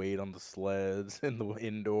 put the weight on the sleds in the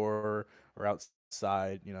indoor or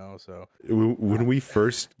outside, you know. So, When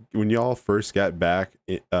uh, when y'all first got back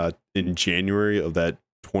in January of that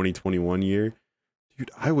 2021 year,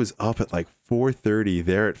 dude, I was up at like 4:30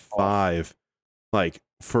 there at oh, 5, like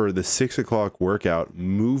for the 6 o'clock workout,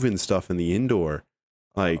 moving stuff in the indoor.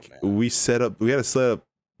 oh Like man, we had to set up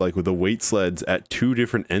like with the weight sleds at two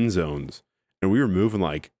different end zones, and we were moving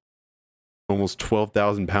like almost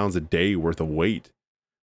 12,000 pounds a day worth of weight.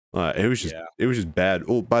 yeah, It was just bad.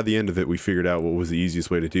 Well, by the end of it, we figured out what was the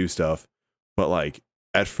easiest way to do stuff. But like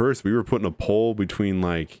at first, we were putting a pole between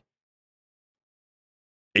like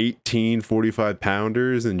 18 45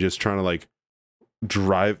 pounders and just trying to like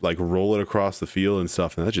roll it across the field and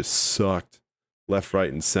stuff, and that just sucked left,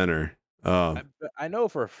 right, and center. I I know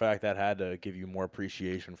for a fact that had to give you more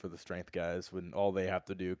appreciation for the strength guys when all they have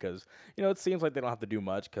to do, because you know it seems like they don't have to do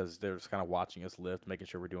much because they're just kind of watching us lift, making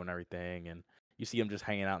sure we're doing everything, and you see them just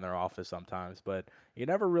hanging out in their office sometimes, but you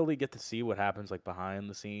never really get to see what happens like behind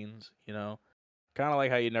the scenes, you know. Kind of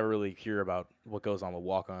like how you never really hear about what goes on with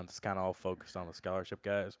walk-ons. It's kind of all focused on the scholarship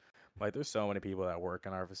guys. Like there's so many people that work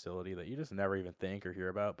in our facility that you just never even think or hear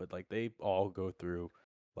about, but like they all go through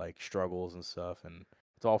like struggles and stuff, and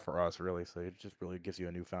it's all for us really. So it just really gives you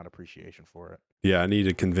a newfound appreciation for it. Yeah, I need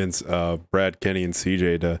to convince Brad, Kenny, and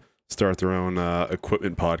CJ to start their own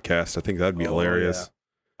equipment podcast. I think that'd be Oh yeah. hilarious.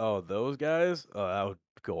 Oh, those guys? Oh, that would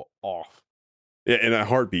go off. Yeah, and a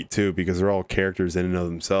heartbeat too, because they're all characters in and of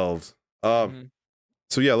themselves. Hmm.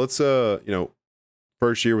 So yeah, let's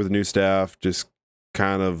first year with a new staff, just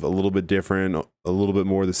kind of a little bit different, a little bit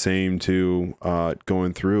more the same to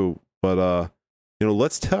going through. But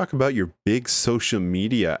let's talk about your big social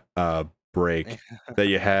media break that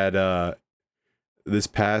you had this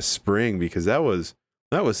past spring, because that was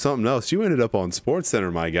something else. You ended up on Sports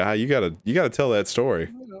Center, my guy. You gotta tell that story.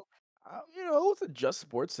 You know, it wasn't just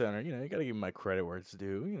Sports Center. You know, you gotta give my credit where it's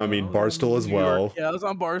due. You I know, I mean, was on Barstool the as New York. well. Yeah, I was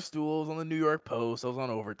on Barstool. I was on the New York Post. I was on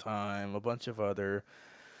Overtime. A bunch of other,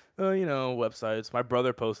 you know, websites. My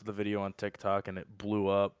brother posted the video on TikTok and it blew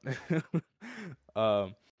up.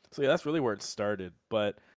 um, so yeah, that's really where it started.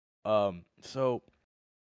 But so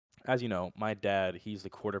as you know, my dad, he's the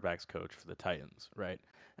quarterbacks coach for the Titans, right?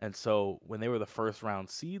 And so when they were the first round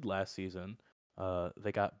seed last season,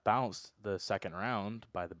 they got bounced the second round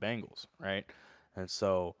by the Bengals, right? And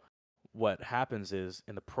so what happens is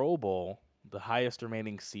in the Pro Bowl, the highest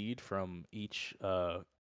remaining seed from each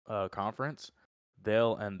conference,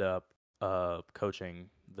 they'll end up coaching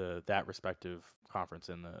that respective conference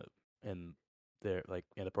in in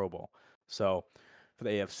the Pro Bowl. So for the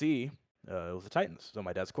AFC, it was the Titans. So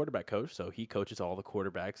my dad's quarterback coach, so he coaches all the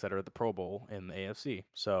quarterbacks that are at the Pro Bowl in the AFC.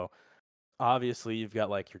 So obviously you've got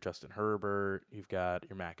like your Justin Herbert, you've got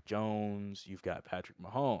your Mac Jones, you've got Patrick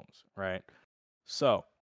Mahomes, right? So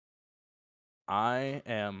I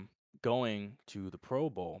am going to the Pro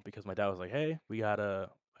Bowl because my dad was like, "Hey,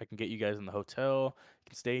 I can get you guys in the hotel. You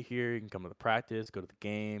can stay here. You can come to the practice, go to the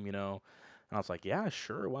game, you know." And I was like, "Yeah,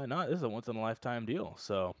 sure, why not? This is a once in a lifetime deal."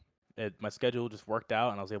 So my schedule just worked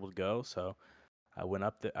out, and I was able to go. So I went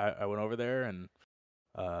over there, and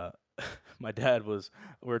uh, my dad was.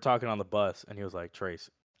 We were talking on the bus, and he was like, "Trace,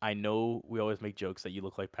 I know we always make jokes that you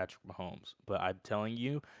look like Patrick Mahomes, but I'm telling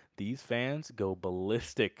you, these fans go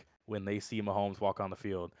ballistic when they see Mahomes walk on the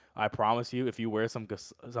field. I promise you, if you wear some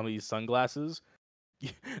of these sunglasses,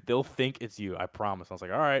 they'll think it's you. I promise." I was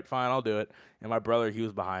like, "All right, fine, I'll do it." And my brother, he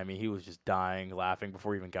was behind me. He was just dying laughing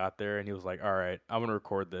before he even got there, and he was like, "All right, I'm gonna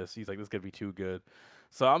record this." He's like, "This is gonna be too good."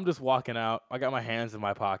 So I'm just walking out. I got my hands in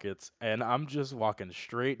my pockets, and I'm just walking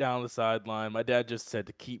straight down the sideline. My dad just said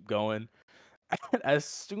to keep going. As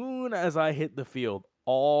soon as I hit the field,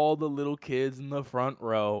 all the little kids in the front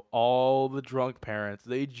row, all the drunk parents,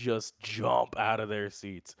 they just jump out of their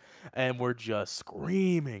seats and we're just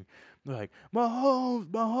screaming. They're like, "Mahomes,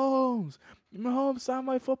 Mahomes, Mahomes, sign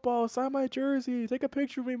my football, sign my jersey, take a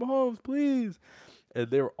picture of me, Mahomes, please." And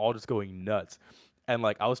they were all just going nuts. And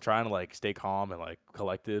like I was trying to like stay calm and like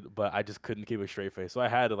collected, but I just couldn't keep a straight face. So I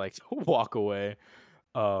had to like walk away.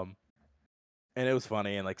 Um, and it was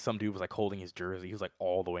funny, and like some dude was like holding his jersey. He was like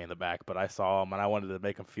all the way in the back, but I saw him and I wanted to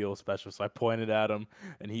make him feel special, so I pointed at him,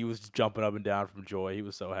 and he was just jumping up and down from joy. He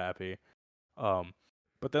was so happy. Um,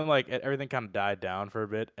 but then like everything kind of died down for a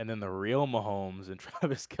bit, and then the real Mahomes and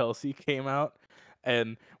Travis Kelsey came out,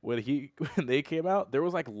 and when they came out, there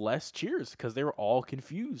was like less cheers because they were all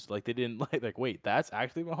confused. Like they didn't like wait, that's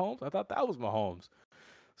actually Mahomes? I thought that was Mahomes.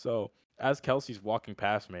 So as Kelsey's walking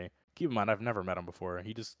past me, keep in mind I've never met him before.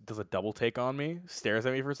 He just does a double take on me, stares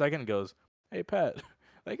at me for a second, and goes, "Hey, Pat,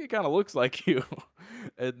 I think it kind of looks like you."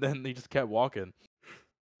 And then he just kept walking.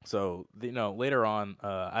 So later on,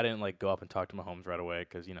 I didn't like go up and talk to Mahomes right away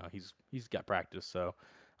because he's got practice. So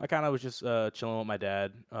I kind of was just chilling with my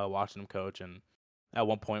dad, watching him coach. And at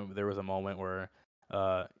one point, there was a moment where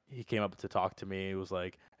he came up to talk to me. He was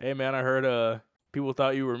like, "Hey, man, I heard people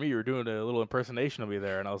thought you were me. You were doing a little impersonation of me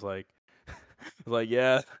there." And I was like, I was like,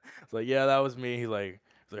 "Yeah," I was like, "Yeah, that was me." He's like,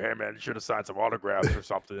 "Hey, man, you should have signed some autographs or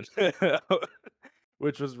something,"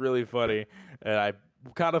 which was really funny. And I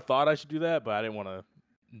kind of thought I should do that, but I didn't want to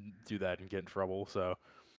do that and get in trouble. So,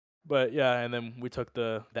 but yeah, and then we took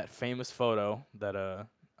that famous photo that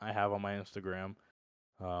I have on my Instagram.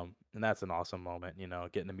 And that's an awesome moment,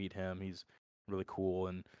 getting to meet him. He's really cool.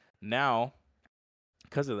 And now,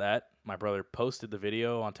 because of that, my brother posted the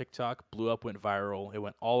video on TikTok, blew up, went viral. It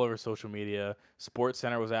went all over social media. Sports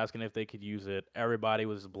Center was asking if they could use it. Everybody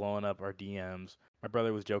was blowing up our DMs. My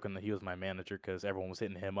brother was joking that he was my manager because everyone was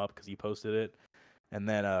hitting him up because he posted it. And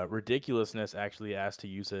then Ridiculousness actually asked to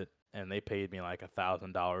use it, and they paid me like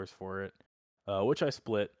 $1,000 for it, which I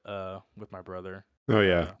split with my brother. Oh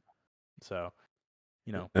yeah. So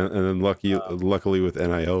you know, And then luckily with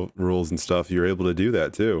NIL rules and stuff, you're able to do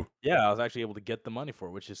that too. yeah, I was actually able to get the money for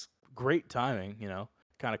it, which is great timing.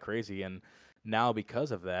 Kind of crazy. And now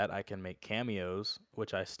because of that, I can make cameos,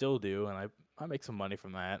 which I still do, and I make some money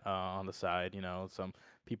from that on the side. Some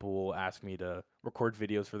people will ask me to record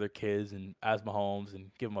videos for their kids and as Mahomes and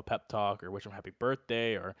give them a pep talk or wish them happy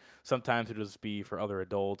birthday, or sometimes it'll just be for other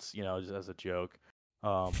adults, just as a joke.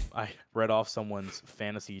 I read off someone's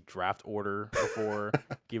fantasy draft order before,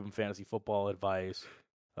 gave them fantasy football advice.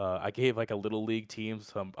 I gave like a little league team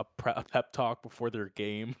a pep talk before their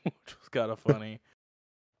game, which was kind of funny.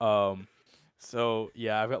 Um, so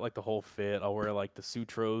yeah, I've got like the whole fit. I'll wear like the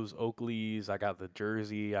Sutros Oakleys. I got the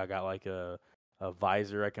jersey. I got like a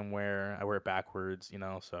visor I can wear. I wear it backwards,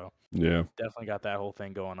 So Yeah. definitely got that whole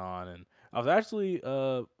thing going on. And I was actually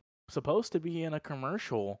supposed to be in a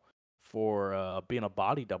commercial for being a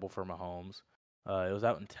body double for Mahomes. It was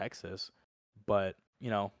out in Texas, but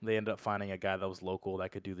they ended up finding a guy that was local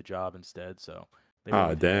that could do the job instead. So they went Ah,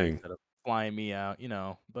 with him dang. instead of flying me out.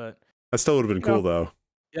 But That still would have been you know, cool though.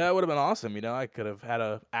 yeah, it would have been awesome. I could have had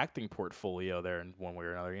a acting portfolio there in one way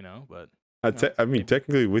or another. But I mean, maybe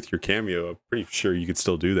technically, with your cameo, I'm pretty sure you could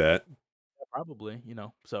still do that. probably.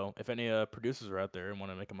 So if any producers are out there and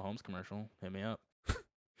want to make a Mahomes commercial, hit me up.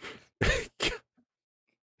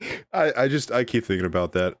 I keep thinking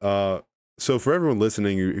about that. so for everyone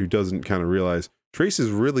listening who doesn't kind of realize, Trace is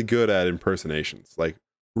really good at impersonations, like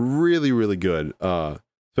really, really good.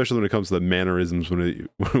 Especially when it comes to the mannerisms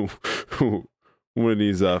when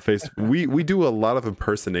he's faced. We do a lot of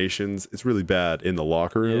impersonations. It's really bad in the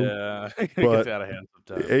locker room, Yeah, it gets but out of hand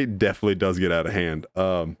sometimes. it definitely does get out of hand.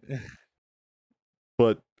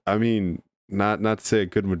 But I mean, not to say a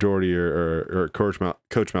good majority or Coach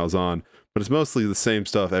Malzahn, but it's mostly the same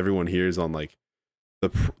stuff everyone hears on like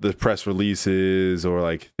the press releases or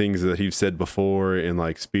like things that he's said before in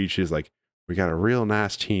like speeches. Like, we got a real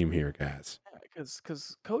nice team here, guys.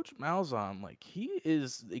 Because Coach Malzahn, like he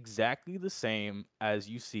is exactly the same as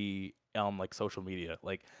you see on like social media.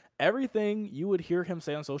 Like everything you would hear him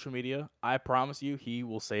say on social media, I promise you, he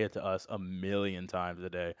will say it to us a million times a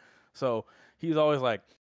day. So he's always like,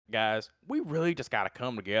 guys, we really just got to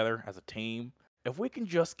come together as a team. If we can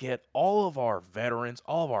just get all of our veterans,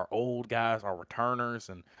 all of our old guys, our returners,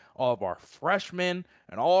 and all of our freshmen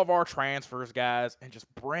and all of our transfers, guys, and just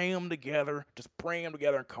bring them together. Just bring them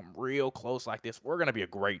together and come real close like this. We're going to be a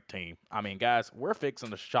great team. I mean, guys, we're fixing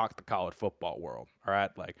to shock the college football world. All right.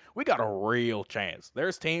 Like, we got a real chance.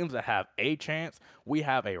 There's teams that have a chance. We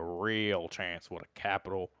have a real chance with a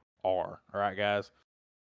capital R. All right, guys.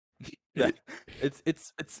 It, It's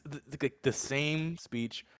the same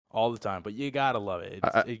speech all the time, but you gotta love it.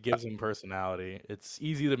 I, It gives him personality. It's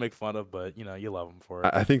easy to make fun of, but you love him for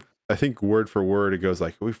it. I think word for word it goes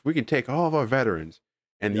like, if we can take all of our veterans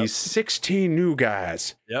and Yep. these 16 new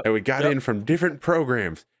guys Yep. that we got Yep. in from different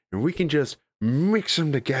programs, and we can just mix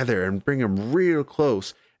them together and bring them real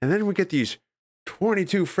close, and then we get these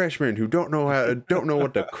 22 freshmen who don't know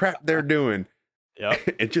what the crap they're doing,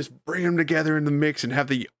 Yep. and just bring them together in the mix and have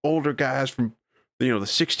the older guys from the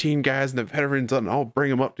 16 guys and the veterans and all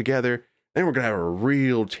bring them up together. Then we're gonna have a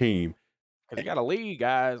real team. Because you gotta lead,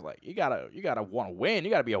 guys. Like you gotta want to win.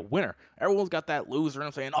 You gotta be a winner. Everyone's got that loser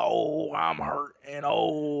and saying, "Oh, I'm hurt," and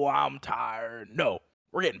 "Oh, I'm tired." No,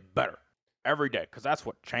 we're getting better every day because that's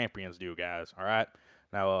what champions do, guys. All right.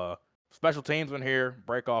 Now, special teams in here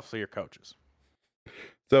break off so your coaches.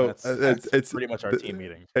 So That's it's pretty much our team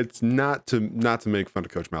meetings. It's not to make fun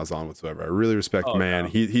of Coach Malzahn whatsoever. I really respect the Oh man. no.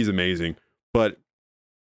 He's amazing, but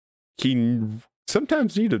he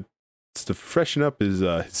sometimes needs to freshen up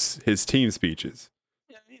his team speeches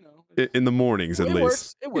Yeah, in the mornings at it least.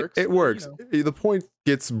 works. It works. It but, works. The point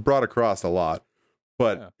gets brought across a lot,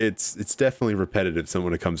 but Yeah. it's definitely repetitive. So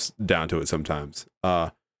when it comes down to it, sometimes.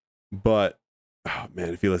 But oh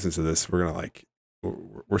man, if he listens to this, we're gonna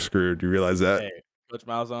we're screwed. You realize that? Hey, Coach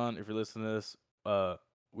Malzahn, if you're listening to this,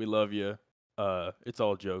 we love you. It's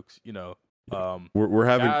all jokes, We're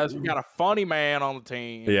having Guys, we got a funny man on the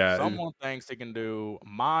team. Yeah. Someone thinks he can do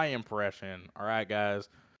my impression. All right, guys.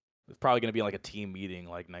 It's probably gonna be like a team meeting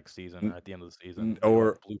like next season or at the end of the season.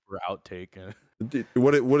 or blooper outtake.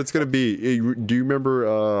 what it's gonna be. Do you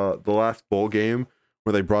remember the last bowl game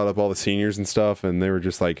where they brought up all the seniors and stuff, and they were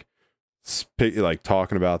just like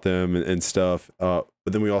talking about them and stuff. But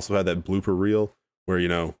then we also had that blooper reel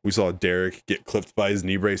where we saw Derek get clipped by his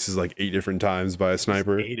knee braces like 8 different times by a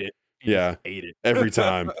sniper. Ate it. Yeah, Ate it every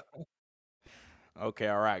time. Okay,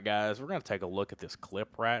 all right, guys. We're gonna take a look at this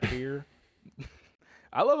clip right here.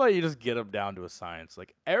 I love how you just get them down to a science.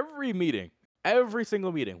 Like every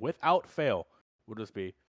single meeting, without fail, will just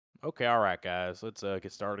be, okay, all right, guys. Let's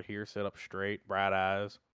get started here. Sit up straight, bright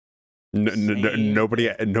eyes. Nobody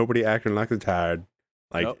acting like they're tired.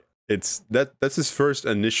 Like Yep. that's his first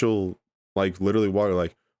initial literally walk.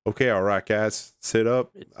 Like, okay, all right, guys, sit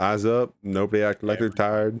up, eyes up. Nobody acting like they're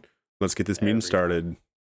tired. Let's get this meeting Every started.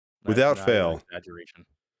 That's Without not even an fail. exaggeration.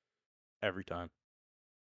 Every time.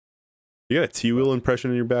 You got a T-Wheel impression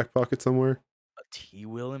in your back pocket somewhere? A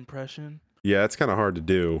T-Will impression? Yeah, it's kind of hard to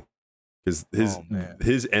do because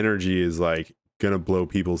his energy is gonna blow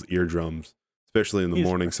people's eardrums, especially in the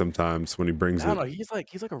morning sometimes when he brings I don't know. it.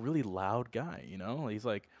 He's like a really loud guy, He's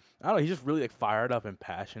like, I don't know. He's just really fired up and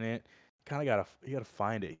passionate. You gotta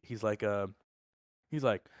find it. He's like,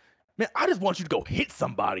 man, I just want you to go hit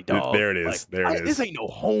somebody, dog. There it is. This ain't no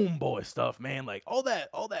homeboy stuff, man. Like all that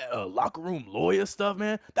locker room lawyer stuff,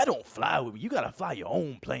 man. That don't fly with me. You gotta fly your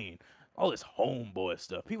own plane. All this homeboy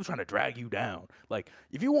stuff. People trying to drag you down. Like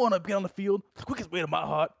if you want to get on the field, the quickest way to my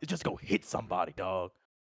heart is just go hit somebody, dog.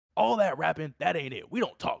 All that rapping, that ain't it. We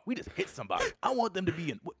don't talk. We just hit somebody. I want them to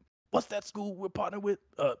be in what's that school we're partnered with?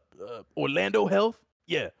 Orlando Health.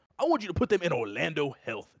 Yeah, I want you to put them in Orlando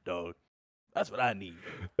Health, dog. That's what I need.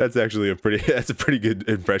 That's actually a pretty good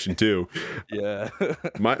impression too. Yeah.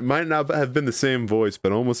 might not have been the same voice,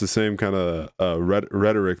 but almost the same kind of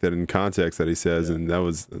rhetoric that in context that he says, and that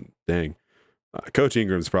was dang. Coach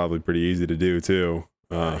Ingram's probably pretty easy to do too.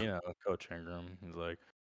 Yeah, Coach Ingram. He's like,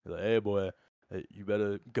 hey boy, hey, you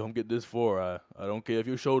better come get this four. I don't care if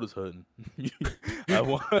your shoulder's hurting. I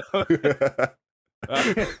want.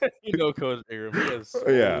 Coach Ingram. He has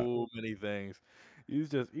Yeah. so many things.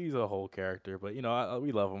 He's a whole character, but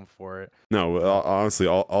we love him for it. No, honestly,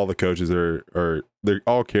 all the coaches are they're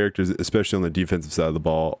all characters, especially on the defensive side of the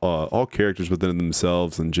ball. All characters within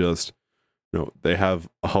themselves, and just they have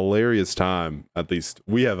a hilarious time. At least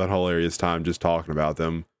we have a hilarious time just talking about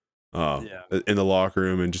them, Yeah. in the locker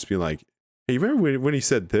room, and just being like, "Hey, you remember when he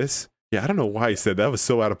said this? Yeah, I don't know why he said that. That was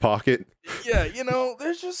so out of pocket." Yeah,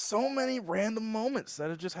 there's just so many random moments that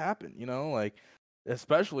have just happened, like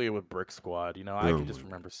especially with Brick Squad, I Oh can just my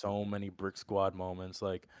remember so many Brick Squad moments.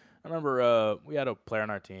 Like I remember we had a player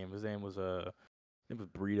on our team. His name was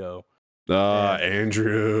Brito. And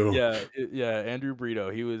Andrew. yeah, Andrew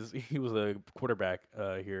Brito. He was a quarterback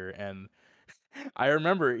here, and I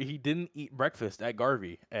remember he didn't eat breakfast at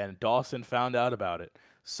Garvey, and Dawson found out about it.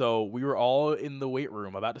 So we were all in the weight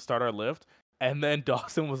room about to start our lift, and then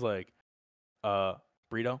Dawson was like, uh,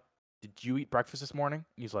 Brito, did you eat breakfast this morning?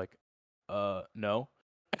 He's like, no.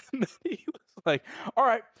 And then he was like, all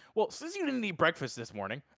right, well, since you didn't eat breakfast this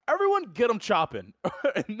morning, everyone get them chopping.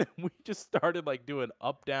 And then we just started like doing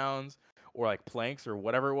up downs or like planks or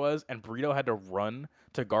whatever it was. And Burrito had to run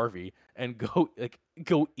to Garvey and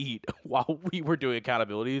go eat while we were doing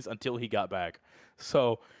accountabilities until he got back.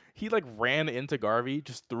 So he like ran into Garvey,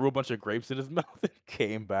 just threw a bunch of grapes in his mouth and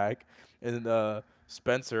came back. And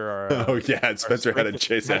Spencer, Oh yeah, our Spencer had strength to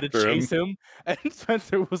chase had to after him. chase him, and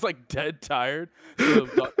Spencer was like dead tired. So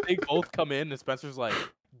they both come in, and Spencer's like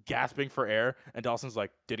gasping for air, and Dawson's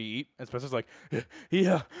like, "Did he eat?" And Spencer's like,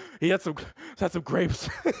 "Yeah, he had some grapes."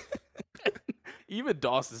 Even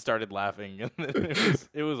Dawson started laughing, and then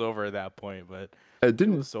it was over at that point. But Uh, it was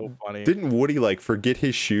didn't so funny. didn't Woody like forget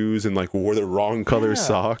his shoes and like wore the wrong color Yeah,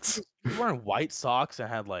 socks? he was wearing white socks and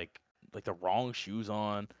had like the wrong shoes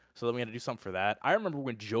on. So then we had to do something for that. I remember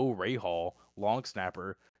when Joe Rahal, long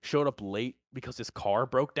snapper, showed up late because his car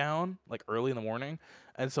broke down like early in the morning.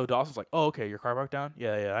 And so Dawson's like, "Oh, okay, your car broke down?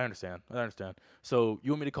 Yeah, yeah, I understand. I understand. So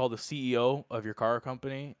you want me to call the CEO of your car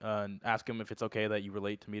company and ask him if it's okay that you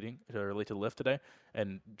relate to the lift today?"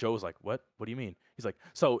 And Joe was like, "What? What do you mean?" He's like,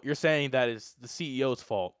 "So you're saying that it's the CEO's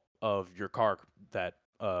fault of your car that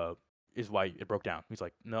is why it broke down." He's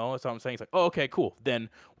like, "No, that's not what I'm saying." He's like, "Oh, okay, cool. Then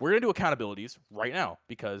we're gonna do accountabilities right now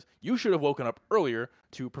because you should have woken up earlier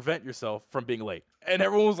to prevent yourself from being late." And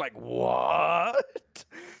everyone was like, "What?"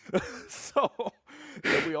 So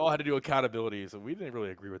then we all had to do accountabilities, and we didn't really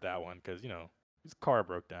agree with that one because his car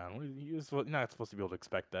broke down. You're not supposed to be able to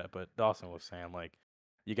expect that, but Dawson was saying like,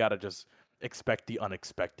 you gotta just expect the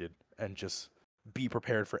unexpected and just be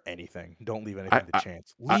prepared for anything. Don't leave I anything to I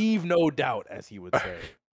chance. I, Leave no doubt, as he would say.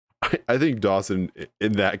 I think Dawson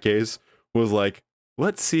in that case was like,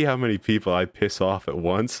 let's see how many people I piss off at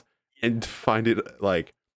once and find it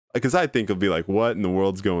like, because I think it'll be like, what in the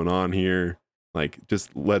world's going on here? Like,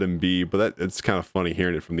 just let him be. But it's kind of funny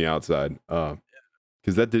hearing it from the outside.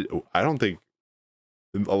 Because I don't think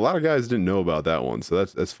a lot of guys didn't know about that one. So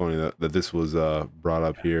that's funny that this was brought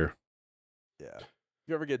up here. Yeah. If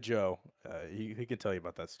you ever get Joe, he can tell you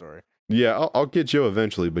about that story. Yeah, I'll get Joe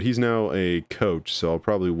eventually, but he's now a coach, so I'll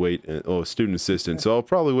probably wait. Oh, a student assistant, so I'll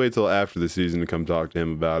probably wait till after the season to come talk to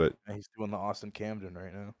him about it. And he's doing the Austin Camden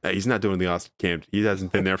right now. He's not doing the Austin camp. He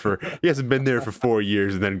hasn't been there for 4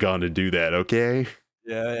 years and then gone to do that. Okay.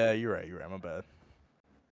 Yeah, yeah, you're right. You're right. My bad.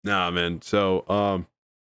 Nah, man. So,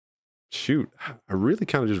 shoot, I really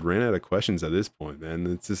kind of just ran out of questions at this point, man.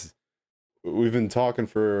 It's just we've been talking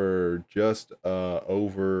for just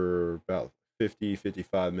over about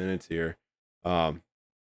 55 minutes here. Um,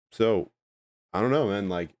 so I don't know, man.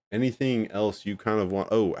 Like anything else you kind of want?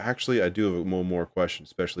 Oh, actually, I do have one more question,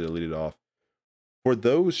 especially to lead it off. For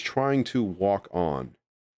those trying to walk on,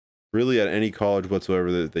 really at any college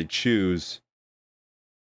whatsoever that they choose,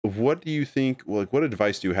 what do you think? Like, what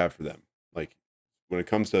advice do you have for them? Like, when it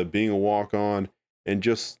comes to being a walk on, and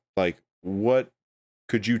just like, what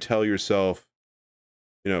could you tell yourself,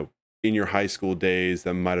 you know, in your high school days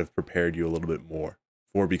that might have prepared you a little bit more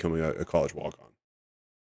for becoming a college walk on?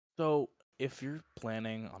 So if you're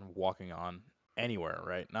planning on walking on anywhere,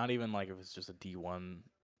 right? Not even like if it's just a D1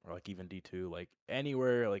 or like even D2, like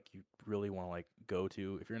anywhere like you really want to like go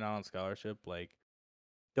to. If you're not on scholarship, like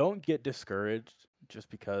don't get discouraged just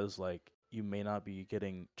because like you may not be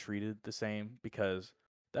getting treated the same because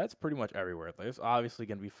that's pretty much everywhere. There's obviously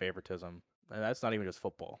going to be favoritism, and that's not even just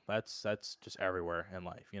football. That's just everywhere in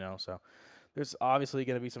life. So there's obviously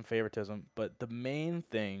going to be some favoritism, but the main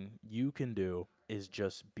thing you can do is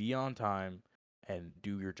just be on time and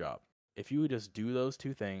do your job. if you just do those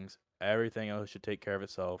two things, everything else should take care of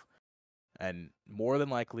itself. And more than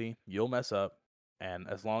likely, you'll mess up. And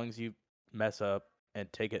as long as you mess up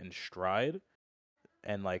and take it in stride,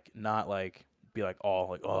 and like not like be like all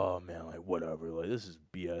like, oh man, like whatever, like this is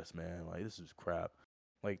BS, man, like this is crap.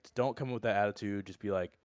 Like don't come with that attitude. Just be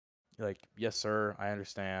like yes sir, I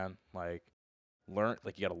understand. Like learn,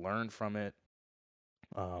 like you got to learn from it.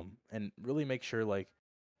 And really make sure like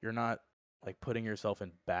you're not like putting yourself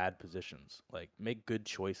in bad positions. Like make good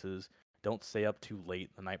choices. Don't stay up too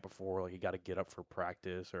late the night before. Like you got to get up for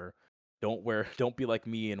practice, or don't be like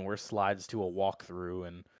me and wear slides to a walkthrough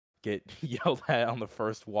and get yelled at on the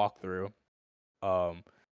first walkthrough. Um,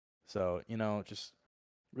 so just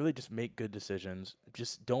really just make good decisions.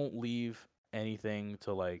 Just don't leave anything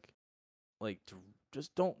to to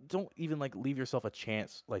just don't even like leave yourself a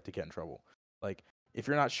chance like to get in trouble. Like if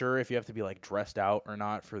you're not sure if you have to be like dressed out or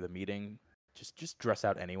not for the meeting, just dress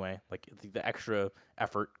out anyway. Like the extra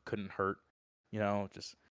effort couldn't hurt.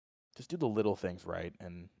 Just do the little things right.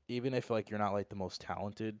 And even if like you're not like the most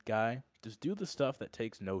talented guy, just do the stuff that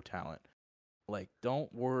takes no talent. Like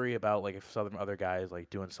don't worry about like if some other guy is like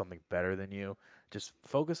doing something better than you. Just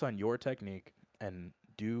focus on your technique and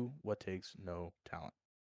do what takes no talent.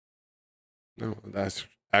 No, that's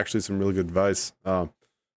actually some really good advice. Can't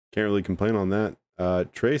really complain on that.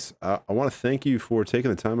 Trace, I want to thank you for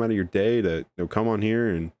taking the time out of your day to come on here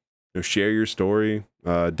and share your story.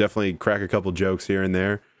 Definitely crack a couple jokes here and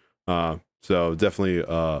there. So definitely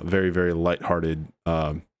very, very lighthearted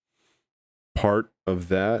part of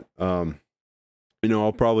that. I'll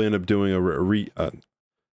probably end up doing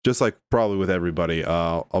just like probably with everybody.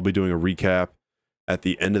 I'll be doing a recap at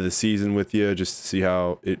the end of the season with you just to see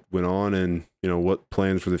how it went on and what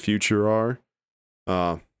plans for the future are.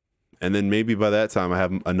 And then maybe by that time I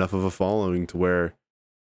have enough of a following to where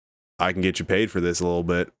I can get you paid for this a little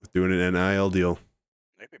bit with doing an NIL deal.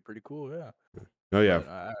 That'd be pretty cool, yeah. Oh yeah.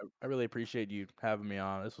 But I really appreciate you having me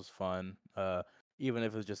on. This was fun. Even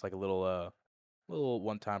if it was just like a little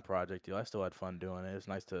one-time project deal, I still had fun doing it. It's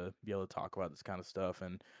nice to be able to talk about this kind of stuff,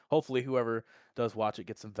 and hopefully whoever does watch it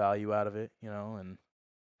gets some value out of it, and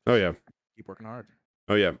Oh yeah. keep working hard.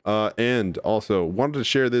 Oh yeah. And also wanted to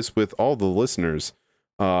share this with all the listeners.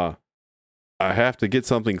 I have to get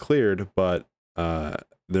something cleared, but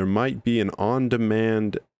there might be an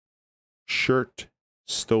on-demand shirt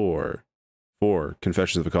store for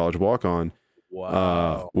Confessions of a College Walk-On.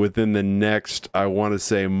 Wow. Within the next, I want to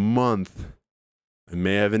say, month. I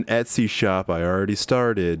may have an Etsy shop I already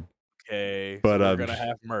started. Okay, but so we're gonna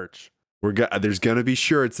have merch. There's gonna be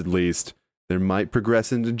shirts at least. There might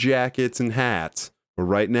progress into jackets and hats, but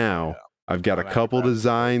right now I've got a couple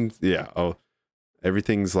designs. Yeah. Oh,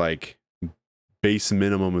 everything's like base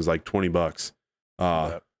minimum is like $20.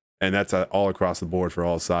 And that's all across the board for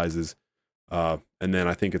all sizes. And then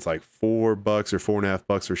I think it's like $4 or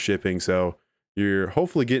 $4.50 for shipping. So you're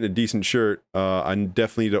hopefully getting a decent shirt. I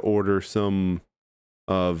definitely need to order some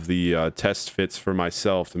of the test fits for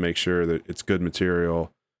myself to make sure that it's good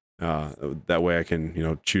material. That way I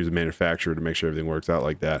can, choose a manufacturer to make sure everything works out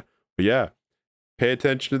like that. But yeah, pay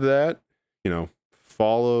attention to that.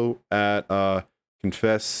 Follow at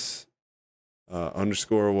confess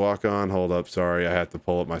 _ walk on. Hold up, sorry, I have to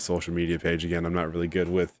pull up my social media page again. I'm not really good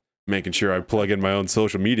with making sure I plug in my own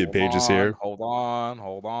social media pages here. Hold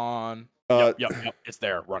on. Yep, it's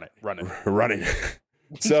there. Run it. Running.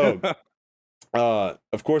 So,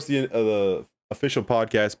 of course, the official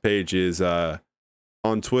podcast page is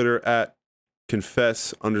on Twitter at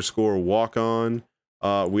confess _ walk on.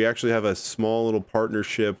 We actually have a small little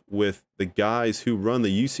partnership with the guys who run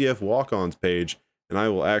the UCF walk-ons page, and I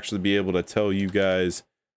will actually be able to tell you guys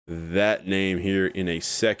that name here in a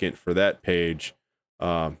second for that page.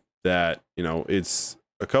 That it's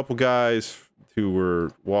a couple guys who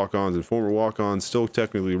were walk-ons and former walk-ons, still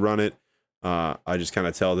technically run it. I just kind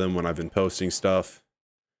of tell them when I've been posting stuff,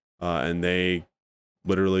 and they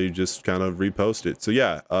literally just kind of repost it. So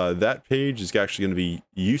yeah, that page is actually going to be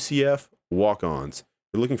UCF walk-ons. If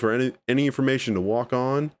you're looking for any information to walk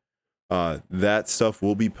on, that stuff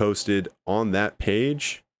will be posted on that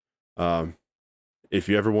page. If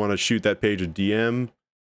you ever want to shoot that page a DM,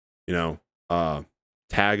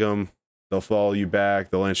 tag them, they'll follow you back,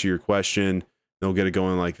 they'll answer your question, they'll get it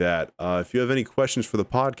going like that. If you have any questions for the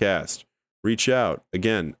podcast, reach out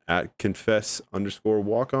again at confess _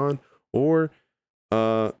 walk on, or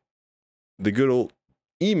the good old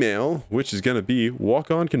email, which is going to be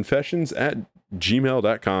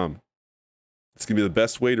walkonconfessions@gmail.com. It's going to be the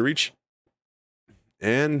best way to reach.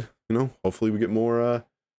 And, hopefully we get more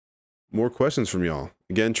questions from y'all.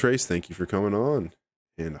 Again, Trace, thank you for coming on,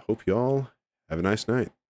 and I hope y'all have a nice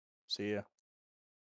night. See ya.